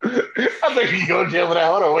think you go to jail for that.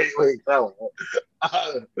 Hold on, wait.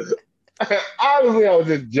 Obviously, I was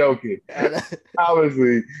just joking.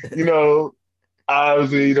 Obviously, you know,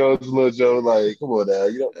 it's a little joke. Like, come on now,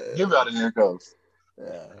 give me out of handcuffs.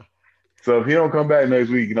 Uh, So if he don't come back next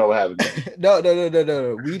week, you know what happens.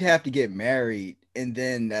 no. We'd have to get married, and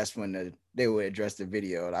then that's when they would address the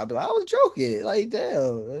video, and I'd be like, I was joking. Like,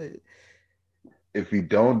 damn. If he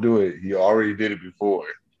don't do it, he already did it before.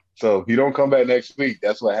 So if he don't come back next week,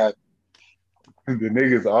 that's what happens. The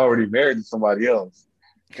nigga's already married to somebody else.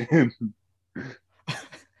 I'm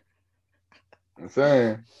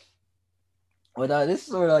saying. Well, this is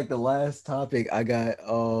sort of like the last topic I got.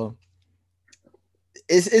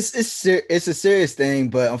 It's a serious thing,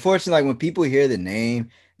 but unfortunately, like when people hear the name,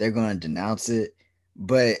 they're going to denounce it.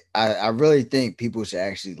 But I really think people should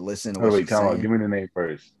actually listen to Oh what wait, she's time out. Give saying. me the name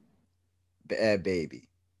first. Bad baby,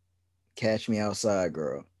 catch me outside,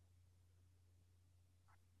 girl.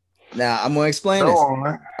 Now I'm gonna explain Go this. on,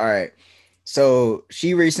 man. All right. So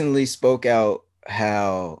she recently spoke out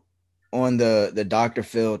how on the Dr.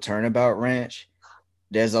 Phil Turnabout Ranch,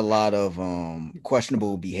 there's a lot of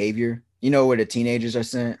questionable behavior. You know where the teenagers are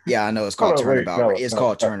sent? Yeah, I know it's Hold called on, wait, Turnabout. no, It's no,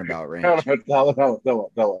 called Turnabout no, Ranch.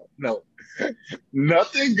 no.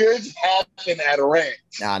 Nothing good happened at a ranch.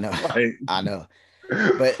 I know, Like, I know,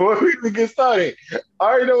 but before we even get started, I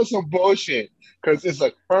already know some bullshit because it's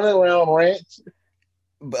a turnaround ranch.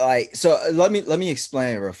 like so let me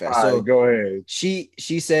explain real All fast. right, So go ahead. she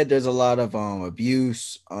said there's a lot of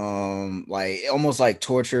abuse, like almost like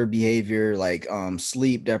torture behavior, like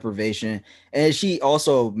sleep deprivation, and she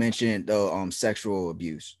also mentioned the sexual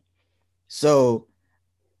abuse. So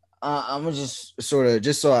I'm gonna just sort of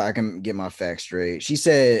just so I can get my facts straight. She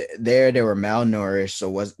said they were malnourished, so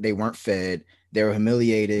was they weren't fed, they were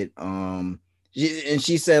humiliated. And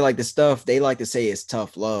she said like the stuff they like to say is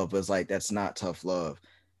tough love, but it's like that's not tough love.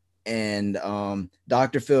 And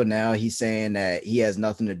Dr. Phil now he's saying that he has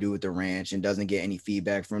nothing to do with the ranch and doesn't get any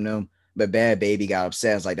feedback from them. But Bad Baby got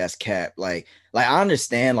upset. It's like that's cap. Like I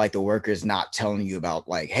understand like the workers not telling you about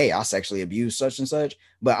like, hey, I sexually abused such and such,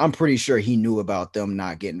 but I'm pretty sure he knew about them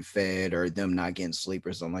not getting fed or them not getting sleep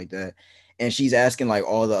or something like that. And she's asking like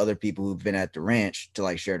all the other people who've been at the ranch to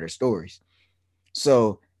like share their stories.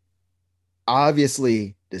 So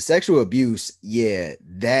obviously the sexual abuse, yeah,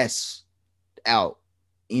 that's out,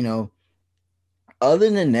 you know. Other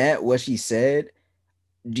than that, what she said,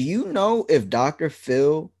 do you know if Dr.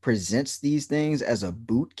 Phil presents these things as a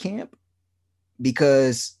boot camp?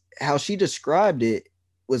 Because how she described it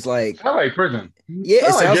was like, Sound like prison. yeah, it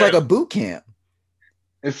Sound like sounds like jail. a boot camp.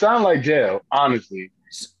 It sounds like jail, honestly.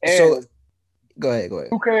 So And go ahead, go ahead.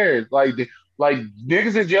 who cares? Like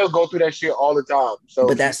niggas in jail go through that shit all the time. So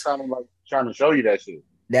But she's kind of like trying to show you that shit.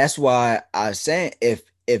 that's why I was saying if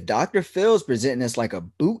Dr. Phil's presenting this like a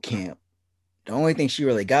boot camp, the only thing she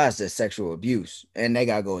really got is the sexual abuse, and they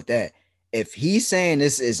gotta go with that. If he's saying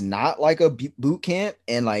this is not like a boot camp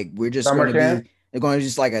and like we're just going Summer to camp. be they're going to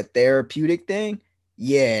just like a therapeutic thing,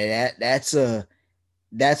 yeah, that's a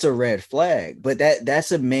red flag. But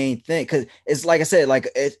that's a main thing because it's like I said, like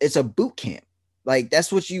it's a boot camp. Like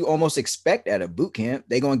that's what you almost expect at a boot camp.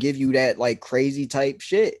 They're gonna give you that like crazy type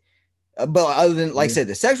shit. But other than like I Yeah. said,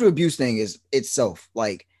 the sexual abuse thing is itself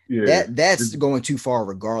like Yeah. that's going too far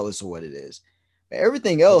regardless of what it is. But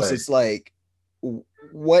everything else, But it's like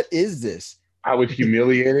what is this? I was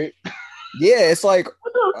humiliated. Yeah, it's like,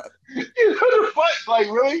 uh, What the fuck? Like,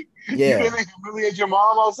 really? You yeah. didn't humiliate your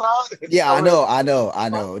mom outside? Yeah, Tell her I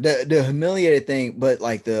know. The humiliated thing, but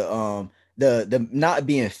like the not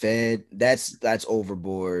being fed, that's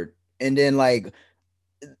overboard. And then like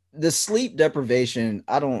the sleep deprivation,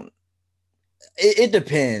 I don't it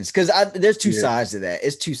depends because I there's two yeah, sides to that.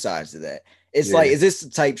 It's two sides to that. It's like, yeah, is this the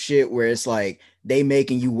type shit where it's like they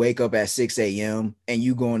making you wake up at 6 a.m. and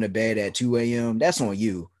you going to bed at 2 a.m.? That's on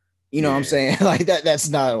you. You know what I'm yeah, saying? Like that's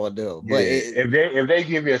not what I do. But yeah. If they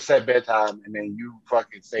give you a set bedtime and then you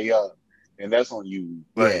fucking stay up, then that's on you.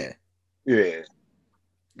 Like, yeah. yeah.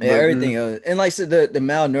 Yeah, But everything else, and like I said, the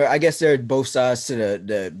malnour. I guess there are both sides to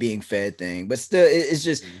the being fed thing, but still, it's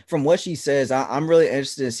just from what she says. I'm really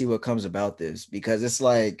interested to see what comes about this because it's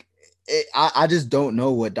like I just don't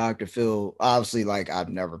know what Dr. Phil. Obviously, like I've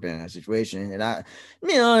never been in that situation, and to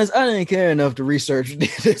be honest, I didn't care enough to research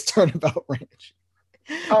this Turnabout Ranch.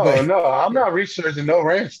 oh But no, I'm not researching no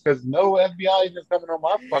ranch because no FBI agents coming on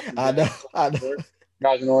my fucking I damn know, fucking I know. door,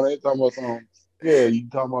 knocking on it, talking about some. Yeah, you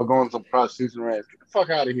talking about going to some prostitution ranch? Get the fuck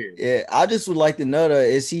out of here. Yeah, I just would like to know though,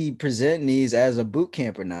 is he presenting these as a boot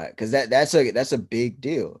camp or not? Because that's a big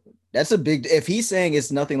deal. That's a big if he's saying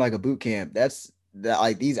it's nothing like a boot camp, that's that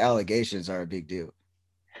like these allegations are a big deal.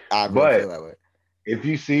 I really But feel that way. if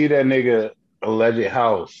you see that nigga alleged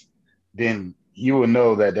house, then you will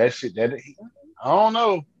know that shit I don't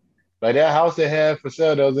know. Like that house they had for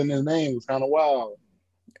sale that was in his name was kind of wild.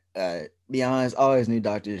 Be honest, I always knew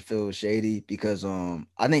Dr. Phil was shady because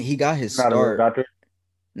I think he got his He's not a real start. doctor.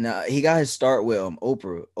 Now he got his start with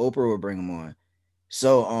Oprah. Oprah would bring him on.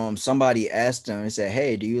 So somebody asked him and said,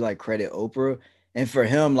 "Hey, do you like credit Oprah?" And for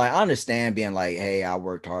him, like I understand being like, "Hey, I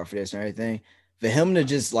worked hard for this and everything." For him to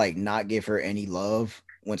just like not give her any love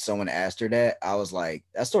when someone asked her that, I was like,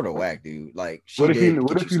 "That's sort of whack, dude." Like she What if he? did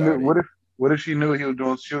What get if you he knew? started. What if she knew he was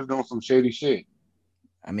doing? She was doing some shady shit.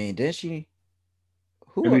 I mean, didn't she?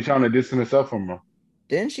 Maybe Who he's trying to distance himself from her.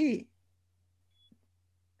 didn't she?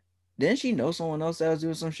 Didn't she know someone else that was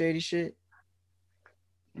doing some shady shit?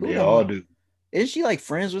 Who They the all hell? do. Isn't she like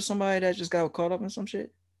friends with somebody that just got caught up in some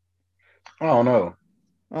shit? I don't know.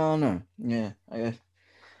 I don't know. Yeah, I guess.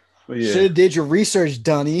 But Should yeah, have did your research,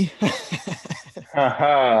 Dunny. ha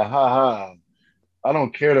ha ha ha. I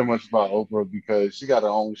don't care that much about Oprah because she got her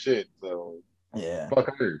own shit. So Yeah.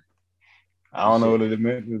 fuck her. I don't know what Shit. it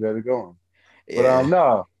meant that it's going. But Yeah.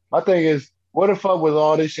 no, my thing is, what the fuck was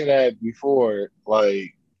all this shit at before? Like,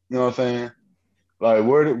 you know what I'm saying? Like,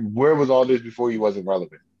 where was all this before he wasn't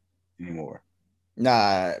relevant anymore?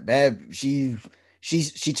 Nah, bad. She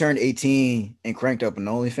turned 18 and cranked up an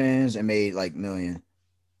OnlyFans and made like million.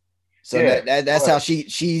 So Yeah, that's how but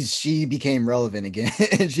she became relevant again.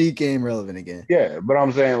 She became relevant again. yeah, but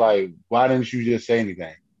I'm saying like, why didn't you just say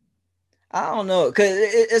anything? I don't know, cause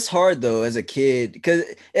it's hard though as a kid, cause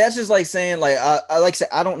that's just like saying like I like say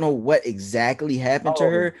I don't know what exactly happened to Oh,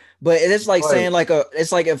 her, but it's like but saying like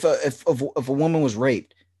it's like if a woman was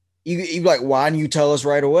raped, you like why didn't you tell us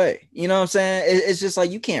right away? You know what I'm saying? It's just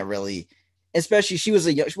like you can't really, especially she was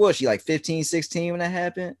a young, what was she like 15, 16 when that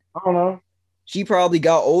happened? I don't know, She probably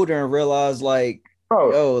got older and realized like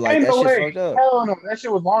bro. yo like Ain't that no shit's way. fucked up. Hell no, that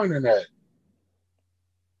shit was longer than that.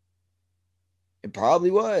 It probably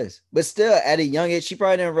was, but still, at a young age, she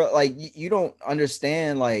probably didn't like. You don't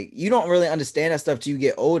understand, like you don't really understand that stuff till you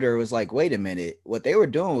get older. It was like, wait a minute, what they were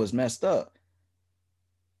doing was messed up.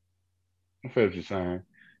 I feel what you're saying,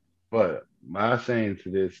 but my saying to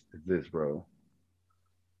this is this, bro.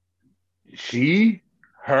 She,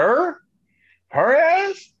 her, her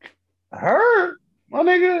ass, her, my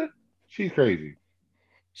nigga, she's crazy.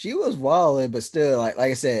 She was wilding, but still, like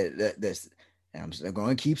I said, this. And I'm still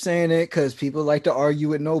going to keep saying it because people like to argue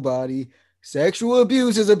with nobody. Sexual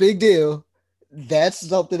abuse is a big deal. That's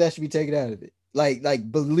something that should be taken out of it.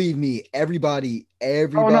 Believe me,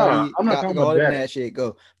 Oh no, everybody I'm not got talking caught about up in that. that shit.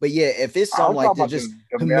 Go, but yeah, if it's I'm something like talking that, about just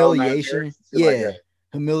the male humiliation, nightmares and shit like yeah, that.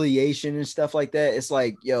 humiliation and stuff like that. It's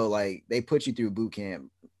like, yo, like they put you through boot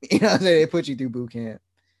camp. You know what I'm saying? They put you through boot camp.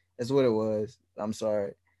 That's what it was. I'm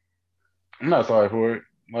sorry. I'm not sorry for it.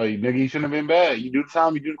 Like, nigga, you shouldn't have been bad. You do the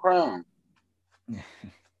time, you do the crime.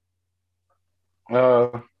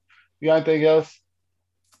 Uh, you got anything else?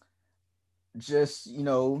 Just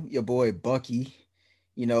your boy Bucky,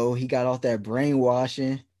 he got off that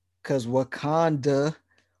brainwashing because Wakanda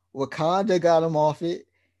got him off it.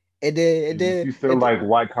 And then and then You feel and then, like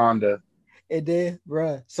Wakanda. and then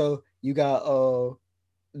bruh, so you got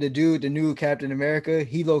the dude, the new Captain America.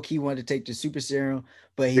 He low key wanted to take the super serum,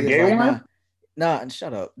 but The he was gay like, one? nah,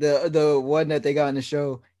 shut up. The one that they got in the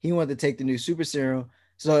show, he wanted to take the new super serum.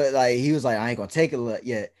 So like he was like, I ain't gonna take it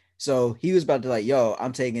yet. So he was about to like, yo,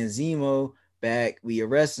 I'm taking Zemo back. We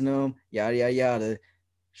arresting him. Yada yada yada.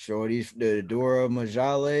 Shorty, the Dora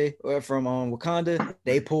Majale from Wakanda,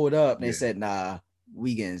 they pulled up and they Yeah. said, nah,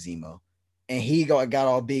 we getting Zemo. And he got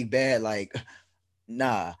all big bad, like,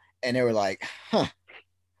 nah. And they were like, huh,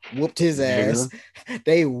 whooped his ass. Nigga.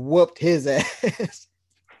 They whooped his ass.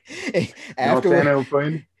 You don't stand Afterward, there for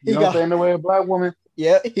any, you he don't got stand in the way of a black woman.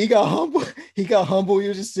 yeah, he got humble. He got humble. He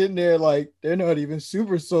was just sitting there like they're not even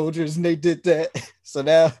super soldiers, and they did that. So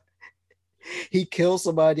now he killed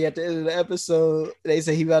somebody at the end of the episode. They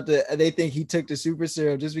say he about to. They think he took the super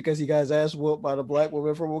serum just because he got his ass whooped by the black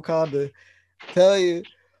woman from Wakanda. Tell you,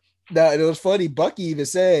 now it was funny. Bucky even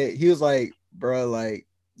said he was like, "Bro, like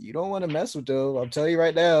you don't want to mess with them. I'm telling you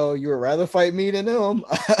right now, you would rather fight me than them.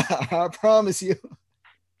 I promise you."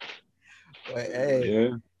 But hey,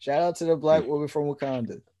 Yeah. shout out to the black woman from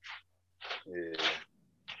Wakanda. Yeah.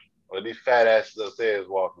 Well, these fat asses upstairs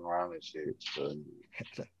walking around and shit. So,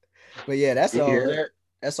 But yeah, that's can you hear all. that?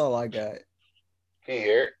 That's all I got. Can you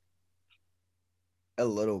hear it? A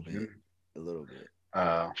little bit. A little bit.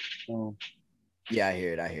 Uh, Yeah, I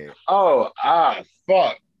hear it. I hear it.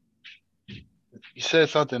 fuck. You said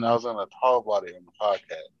something. I was gonna talk about it in the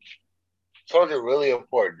podcast. Something really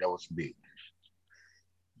important that was me.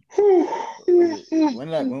 When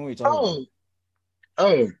were we talking about?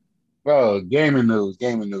 Oh, oh, gaming news,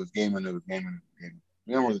 gaming news, gaming news, gaming news, gaming.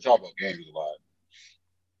 We don't really talk about games a lot,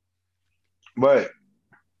 but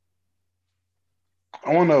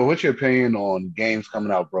I want to know what's your opinion on games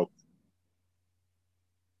coming out broken.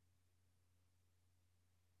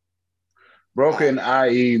 Broken,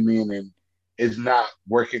 i.e., meaning it's not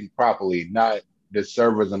working properly, not the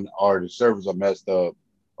servers are messed up,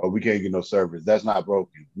 or we can't get no servers. That's not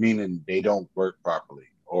broken, meaning they don't work properly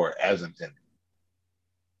or as intended.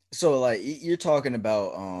 So like you're talking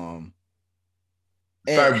about and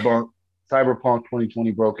Cyberpunk, Cyberpunk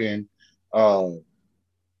 2020 broken, all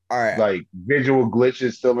right. like visual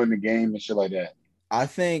glitches still in the game and shit like that. I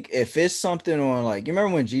think if it's something on like you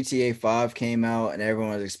remember when GTA 5 came out and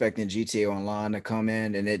everyone was expecting GTA Online to come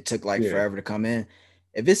in and it took like Yeah, forever to come in.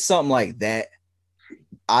 If it's something like that,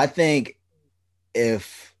 I think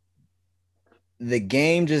if the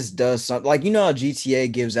game just does something like how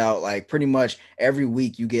GTA gives out like pretty much every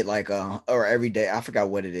week you get like or every day, I forgot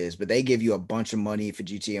what it is, but they give you a bunch of money for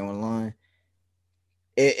GTA Online.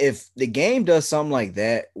 If the game does something like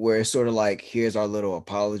that, where it's sort of like, here's our little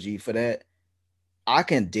apology for that, I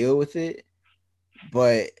can deal with it.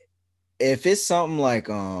 But if it's something like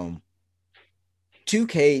 2K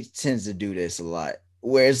tends to do this a lot,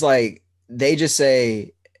 where it's like they just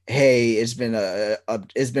say, "Hey, it's been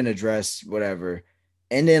addressed, whatever,"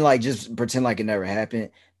 and then like just pretend like it never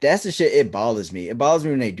happened. That's the shit. It bothers me. It bothers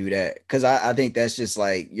me when they do that because I think that's just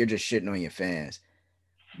like you're just shitting on your fans.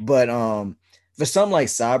 But for something like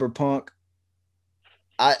Cyberpunk,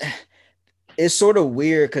 I it's sort of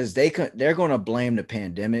weird because they're gonna blame the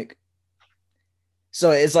pandemic.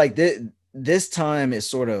 So it's like this time is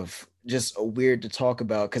sort of just weird to talk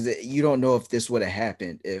about because you don't know if this would have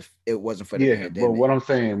happened if it wasn't for the yeah. But pandemic. what I'm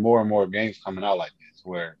saying, more and more games coming out like this,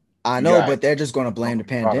 where I you know, got but they're just gonna blame the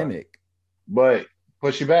broken product, pandemic. but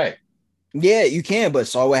push you back. Yeah, you can, but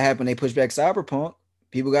saw what happened. They pushed back Cyberpunk.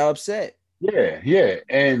 People got upset. Yeah, yeah,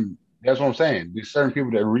 and that's what I'm saying. There's certain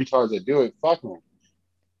people that retards that do it. Fuck them.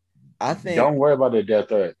 I think Don't worry about their death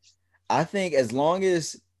threats. I think as long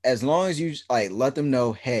as you like let them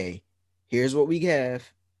know, hey, here's what we have,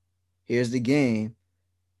 here's the game,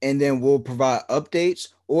 and then we'll provide updates.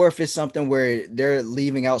 Or if it's something where they're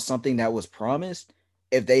leaving out something that was promised,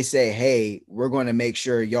 if they say, hey, we're going to make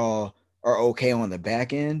sure y'all are okay on the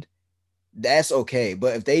back end, that's okay.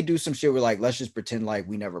 But if they do some shit where like, let's just pretend like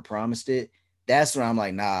we never promised it, that's when I'm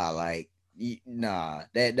like, nah, like, nah,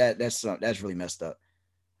 that's really messed up.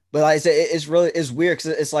 But like I said, it's weird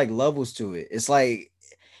because it's like levels to it. It's like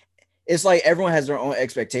everyone has their own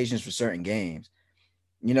expectations for certain games,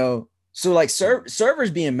 you know. So like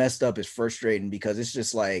servers being messed up is frustrating because it's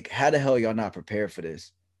just like, how the hell y'all not prepared for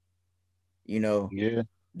this? You know, Yeah,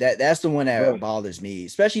 that's the one that but bothers me,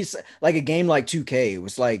 especially like a game like 2K. It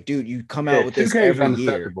was like, dude, you come out yeah, with this 2K is every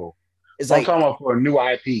year. unacceptable. It's But I'm like, talking about for a new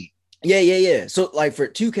IP. yeah, yeah, yeah. So like for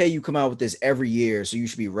 2K, you come out with this every year, so you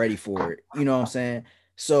should be ready for it. You know what I'm saying?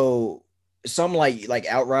 So some like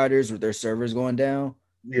Outriders with their servers going down.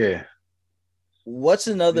 Yeah, What's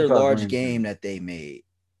another that's what I large bring game to. that they made?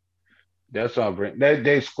 That's what I bring.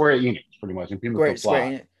 They Square Enix pretty much, and people can Square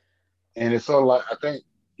fly. Enix. And it's sort of like I think,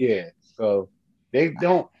 yeah. So they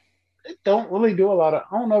don't really do a lot of.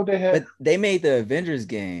 I don't know if they have. But they made the Avengers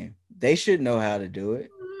game. They should know how to do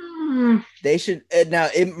it. They should now.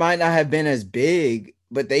 It might not have been as big,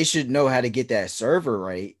 but they should know how to get that server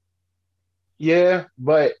right. Yeah,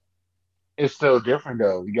 but it's still different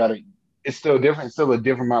though. You gotta. It's still different. It's still a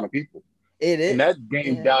different amount of people, It and is. that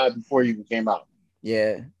game Yeah. died before it even came out.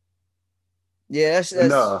 Yeah. Yeah. That's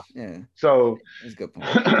No, yeah. so That's a good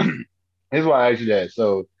point. here's why I asked you that.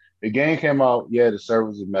 So the game came out. Yeah, the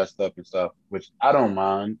servers are messed up and stuff, which I don't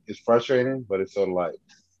mind. It's frustrating, but it's sort of like,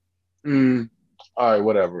 mm, all right,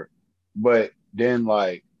 whatever. But then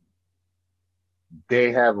like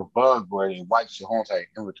they have a bug where it wipes your whole entire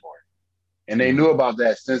inventory. And they knew Mm. about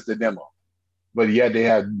that since the demo, but yet they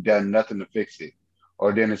have done nothing to fix it.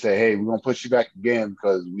 Or then they say, hey, we're gonna push you back again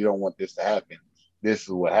because we don't want this to happen. This is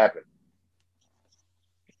what happened.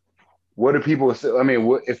 What do people say? I mean,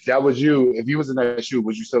 what, if that was you, if you was in that shoe,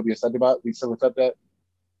 would you still be upset about? Would you still accept that?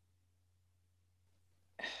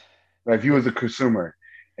 Like if you was a consumer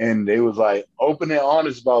and they was like open and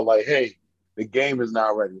honest about like, hey, the game is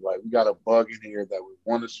not ready. Like we got a bug in here that we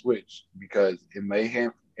want to switch because it may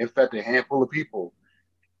infect a handful of people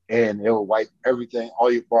and it will wipe everything,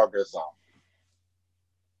 all your progress off.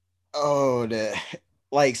 Oh, the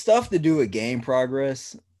like stuff to do with game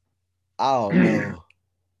progress. I don't know.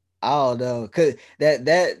 I don't know. Cause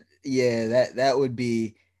that yeah, that would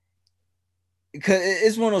be because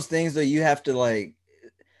it's one of those things that you have to like.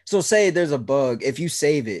 So say there's a bug. If you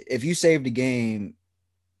save it, if you save the game,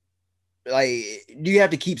 like do you have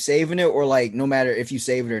to keep saving it, or like no matter if you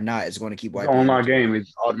save it or not, it's going to keep It's an wiping online inventory? game,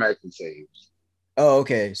 it's automatically saves. Oh,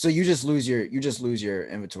 okay. So you just lose your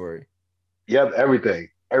inventory. Yep, everything.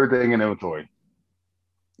 Everything in inventory.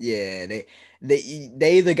 Yeah, they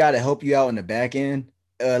either got to help you out in the back end.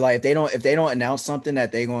 Like if they don't announce something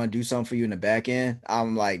that they going to do something for you in the back end,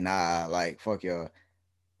 I'm like nah, like fuck y'all,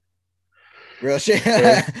 real shit.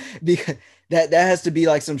 Yeah. Because that has to be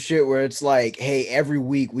like some shit where it's like, hey, every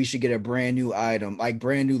week we should get a brand new item, like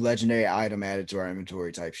brand new legendary item added to our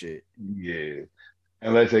inventory type shit. Yeah.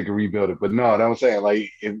 Unless they can rebuild it. But no, that I'm saying like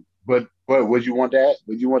if but would you want that?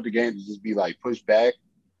 Would you want the game to just be like pushed back?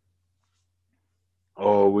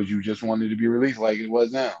 Or would you just want it to be released like it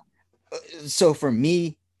was now? So for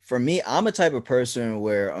me, I'm a type of person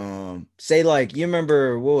where say like you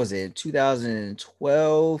remember what was it,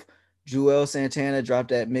 2012, Joel Santana dropped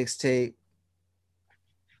that mixtape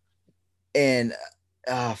and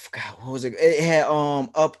I forgot what was it. It had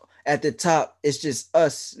up at the top, it's just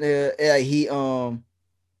us. He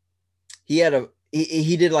had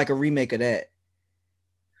he did like a remake of that.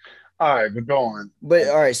 All right, but go on. But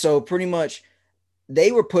all right, so pretty much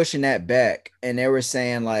they were pushing that back and they were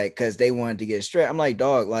saying like because they wanted to get straight. I'm like,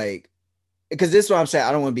 dog, like because this is what I'm saying.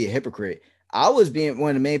 I don't want to be a hypocrite. I was being one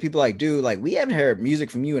of the main people like, dude, like we haven't heard music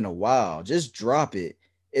from you in a while. Just drop it.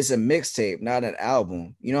 It's a mixtape, not an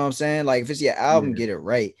album. You know what I'm saying? Like if it's your album, Yeah, get it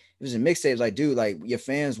right. If it's a mixtape, like dude, like your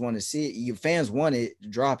fans want to see it. Your fans want it,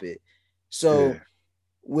 drop it. yeah. So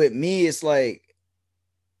with me, it's like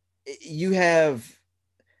you have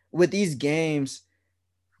with these games,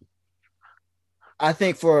 I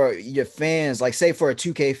think for your fans, like say for a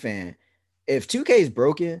 2K fan, if 2K is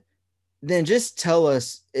broken, then just tell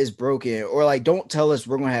us it's broken or like don't tell us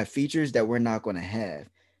we're going to have features that we're not going to have.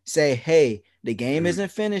 Say, hey, the game Mm.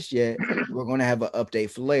 isn't finished yet. We're going to have an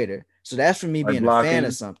update for later. So that's for me Like being a fan of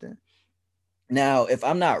blocking. something. Now, if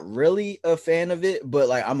I'm not really a fan of it, but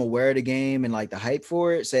like I'm aware of the game and like the hype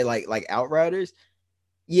for it, say like Outriders,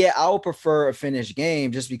 yeah, I would prefer a finished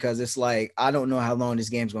game just because it's like I don't know how long this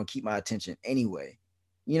game's going to keep my attention anyway.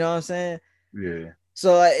 You know what I'm saying? Yeah.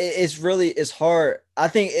 So it's hard. I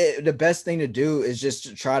think the best thing to do is just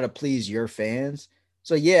to try to please your fans.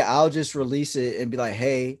 So yeah, I'll just release it and be like,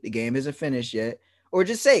 hey, the game isn't finished yet, or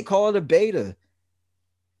just say call it a beta.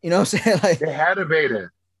 You know what I'm saying? Like, They had a beta.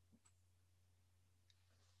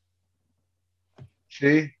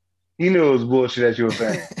 See? He knew it was bullshit that you were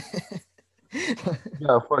saying.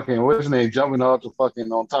 Yeah, fucking what's his name jumping off the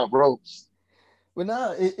fucking on top ropes. but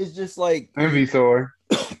no, it's just like Envysaur.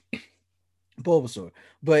 Bulbasaur.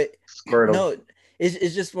 But Squirtle. no,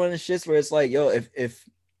 it's just one of the shits where it's like, yo, if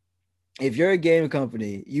you're a game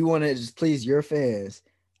company, you want to just please your fans,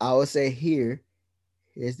 I would say here's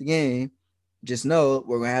the game. Just know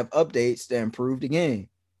we're gonna have updates to improve the game.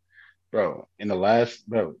 Bro, in the last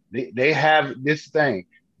bro, they have this thing.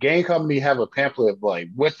 Game company have a pamphlet of like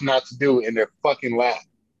what's not to do in their fucking lab.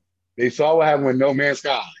 They saw what happened with No Man's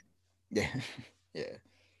Sky. Yeah, yeah,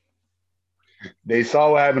 They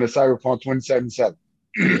saw what happened to Cyberpunk 2077.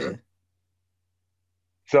 yeah.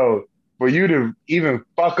 So for you to even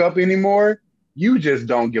fuck up anymore, you just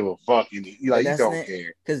don't give a fuck. And Like you that's don't not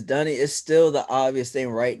care. because Dunny is still the obvious thing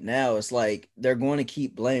right now. It's like they're going to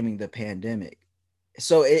keep blaming the pandemic.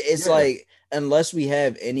 So it's Yeah. like unless we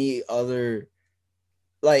have any other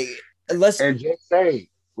like unless And just say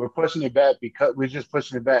we're pushing it back because we're just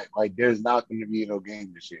pushing it back. Like there's not going to be no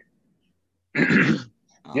game this year.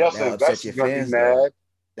 Yes, the that'll upset your investors gonna be fans though. mad,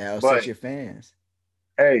 That'll upset but your fans.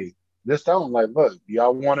 hey, just tell them like, look, do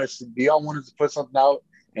y'all want us to put something out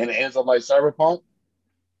and it ends up like Cyberpunk?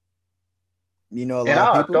 You know, And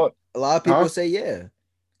I thought, a lot of people huh? say yeah,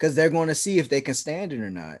 because they're going to see if they can stand it or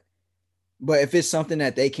not. But if it's something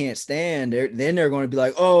that they can't stand, then they're going to be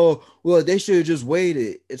like, oh, well, they should have just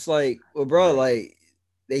waited. It's like, well, bro, Right. like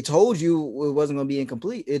they told you it wasn't going to be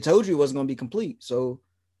incomplete. It told you it wasn't going to be complete. So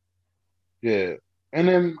Yeah. And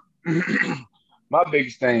then my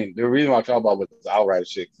biggest thing, the reason why I talk about was the Outrider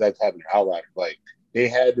shit, because that's happening to Outrider. Like they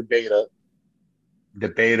had the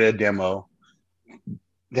beta demo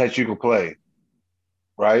that you could play,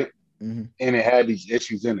 right? mhm. And it had these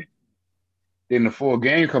issues in it. Then the full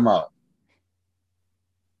game come out.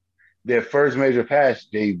 Their first major patch,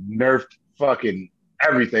 they nerfed fucking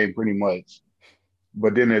everything pretty much,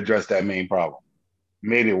 but didn't address that main problem.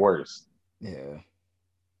 Made it worse. Yeah,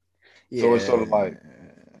 So it's sort of yeah, like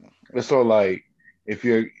it's sort of like if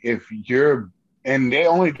you're and they're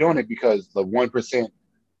only doing it because the 1%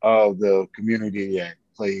 of the community that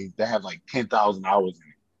plays that have like 10,000 hours in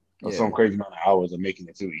it or some yeah. crazy amount of hours are making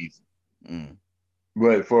it too easy. Mm.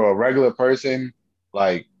 But for a regular person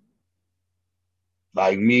like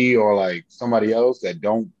like me or like somebody else that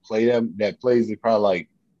don't play them that plays it probably like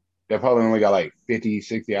they probably only got like 50,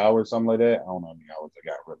 60 hours, something like that. I don't know how many hours I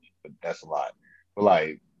got really, but that's a lot. But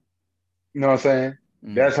like, you know what I'm saying?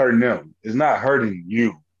 Mm. That's hurting them. It's not hurting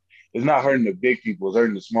you. It's not hurting the big people. It's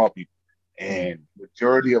hurting the small people. Mm. And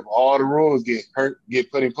majority of all the rules get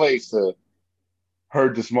put in place to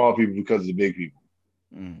hurt the small people because of the big people.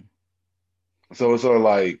 Mm. So it's sort of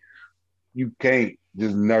like you can't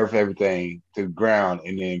just nerf everything to the ground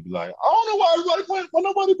and then be like, I don't know why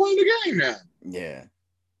nobody playing the game now. Yeah,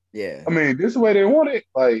 yeah, I mean, this is the way they want it.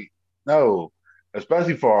 Like, no,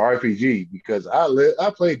 especially for RPG because I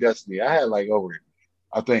played Destiny. I had like over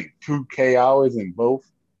I think 2K hours in both,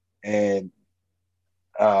 and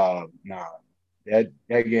nah, that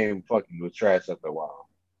game fucking was trash after a while.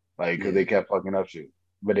 Like, because yeah, they kept fucking up shit,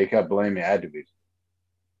 but they kept blaming Activision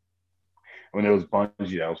when it was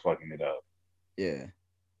Bungie that was fucking it up. yeah.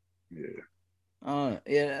 Yeah,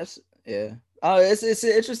 Yeah, that's yeah. Oh, it's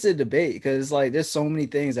an interesting debate because it's like there's so many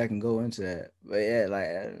things that can go into that. But yeah, like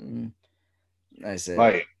I said,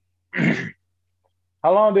 like,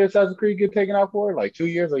 how long did Assassin's Creed get taken out for? Like 2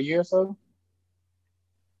 years, a year or so?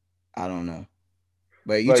 I don't know.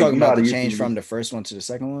 But you Like, talking you know about how the they used to change from release. the first one to the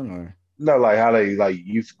second one, or No, like how they like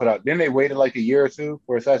used to put out. Then they waited like a year or two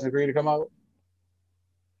for Assassin's Creed to come out.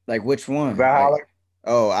 like which one? Valhalla, Like,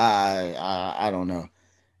 oh, I don't know.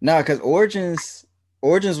 No, because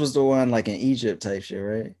Origins was the one like in Egypt type shit,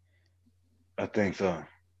 right? I think so.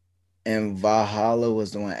 And Valhalla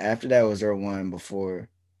was the one after that. Was there one before?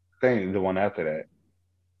 I think the one after that.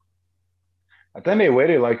 I think they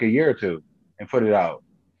waited like a year or two and put it out,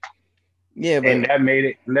 Yeah, and but that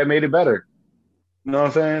made it better. You know what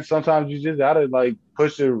I'm saying? Sometimes you just gotta like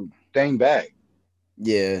push the thing back.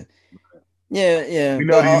 yeah, yeah. We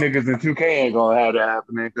know But these niggas in 2K ain't gonna have that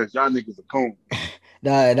happening because y'all niggas are coon.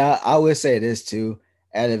 nah, and I would say this too.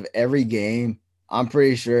 Out of every game, I'm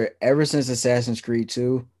pretty sure ever since Assassin's Creed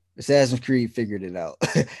 2, Assassin's Creed figured it out.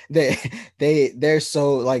 they they're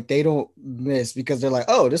so like they don't miss because they're like,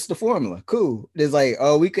 oh, this is the formula. Cool. It's like,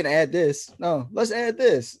 oh, we can add this. No, let's add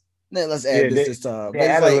this. Then let's add Yeah, this they this time. they But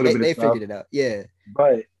it's add a like little bit of they stuff, figured it out. Yeah.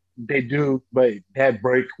 but they do. But that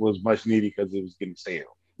break was much needed because it was getting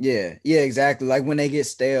stale. Yeah, yeah, exactly. Like when they get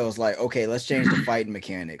stale, it's like, okay, let's change the fighting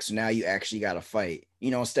mechanics. So now you actually got to fight,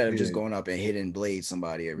 instead of just Yeah, going up and hitting blade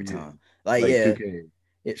somebody every yeah, time. Like, like yeah, 2K.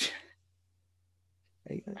 it,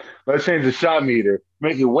 Let's change the shot meter,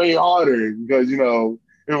 make it way harder because it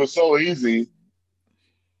was so easy.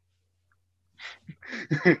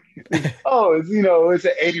 Oh, it's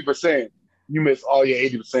at 80%. You miss all your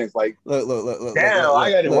 80%. It's like, damn,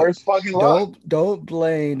 I got the look. worst fucking luck. Don't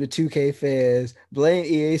blame the 2K fans. Blame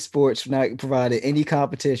EA Sports for not providing any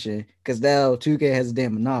competition because now 2K has a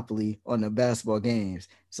damn monopoly on the basketball games.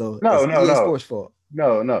 So No, it's no, EA no, Sports' fault.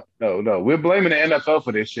 no, no, no, no. We're blaming the NFL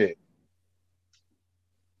for this shit.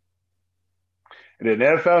 And the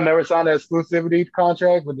NFL never signed an exclusivity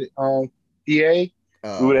contract with the EA.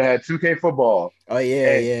 We would Oh, have had 2K football. oh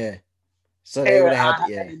yeah, And, yeah. So they and would have had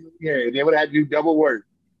to, yeah, yeah, they would have had to do double work.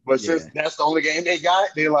 But since yeah, that's the only game they got,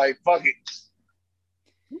 they're like, fuck it.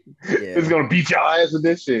 It's yeah. gonna beat your ass with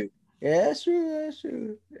this shit. Yeah, that's true. That's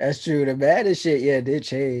true. That's true. The Madden shit, yeah, did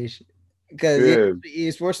change. because Yeah,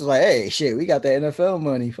 EA Sports was like, hey, shit, we got that NFL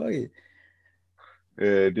money. Fuck it.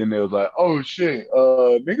 yeah. Then they was like, oh shit,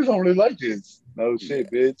 niggas don't really like this. No Yeah,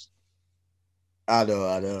 shit, bitch. I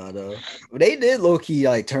know. They did low key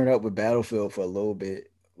like turn up with Battlefield for a little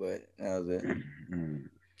bit, but that was it.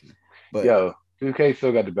 But Yo, 2K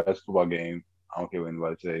still got the best football game. I don't care what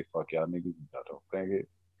anybody say. Fuck y'all niggas. I don't think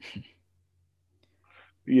it.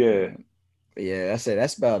 Yeah, yeah, I said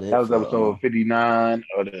that's about that it was for episode 59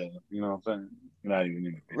 or the, you know what I'm saying? Not even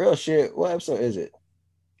in the real 50. shit. What episode is it?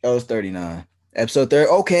 Oh, it's 39. Episode 30.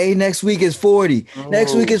 Okay, next week is 40.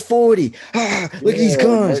 Next week Oh, is 40. Ah, look at these yeah,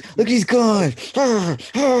 guns. next Look at week. these guns. Ah,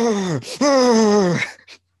 ah, ah.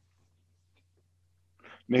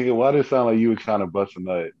 Nigga, why does it sound like you were trying to bust a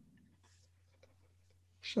nut?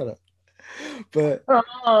 Shut up. But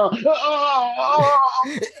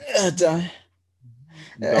done.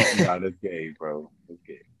 Don't, nah, that's gay, bro. That's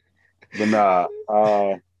gay.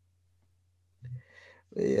 But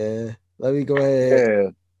Yeah. Let me go ahead.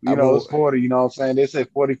 yeah, I you know, it's will. 40, you know what I'm saying? They say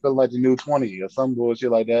 40 feel like the new 20 or some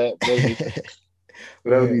bullshit like that. Whatever they say.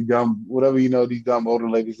 Whatever but these dumb, whatever you know, these dumb older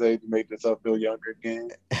ladies say to make themselves feel younger again.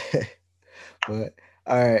 but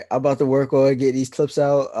all right, I'm about to work on get these clips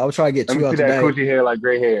out. I'll try to get Let me two see out that tonight. coochie hair like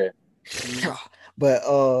gray hair. But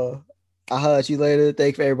I'll holler at you later.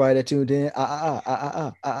 Thanks for everybody that tuned in. But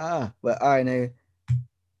all right, nigga.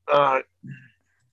 Uh,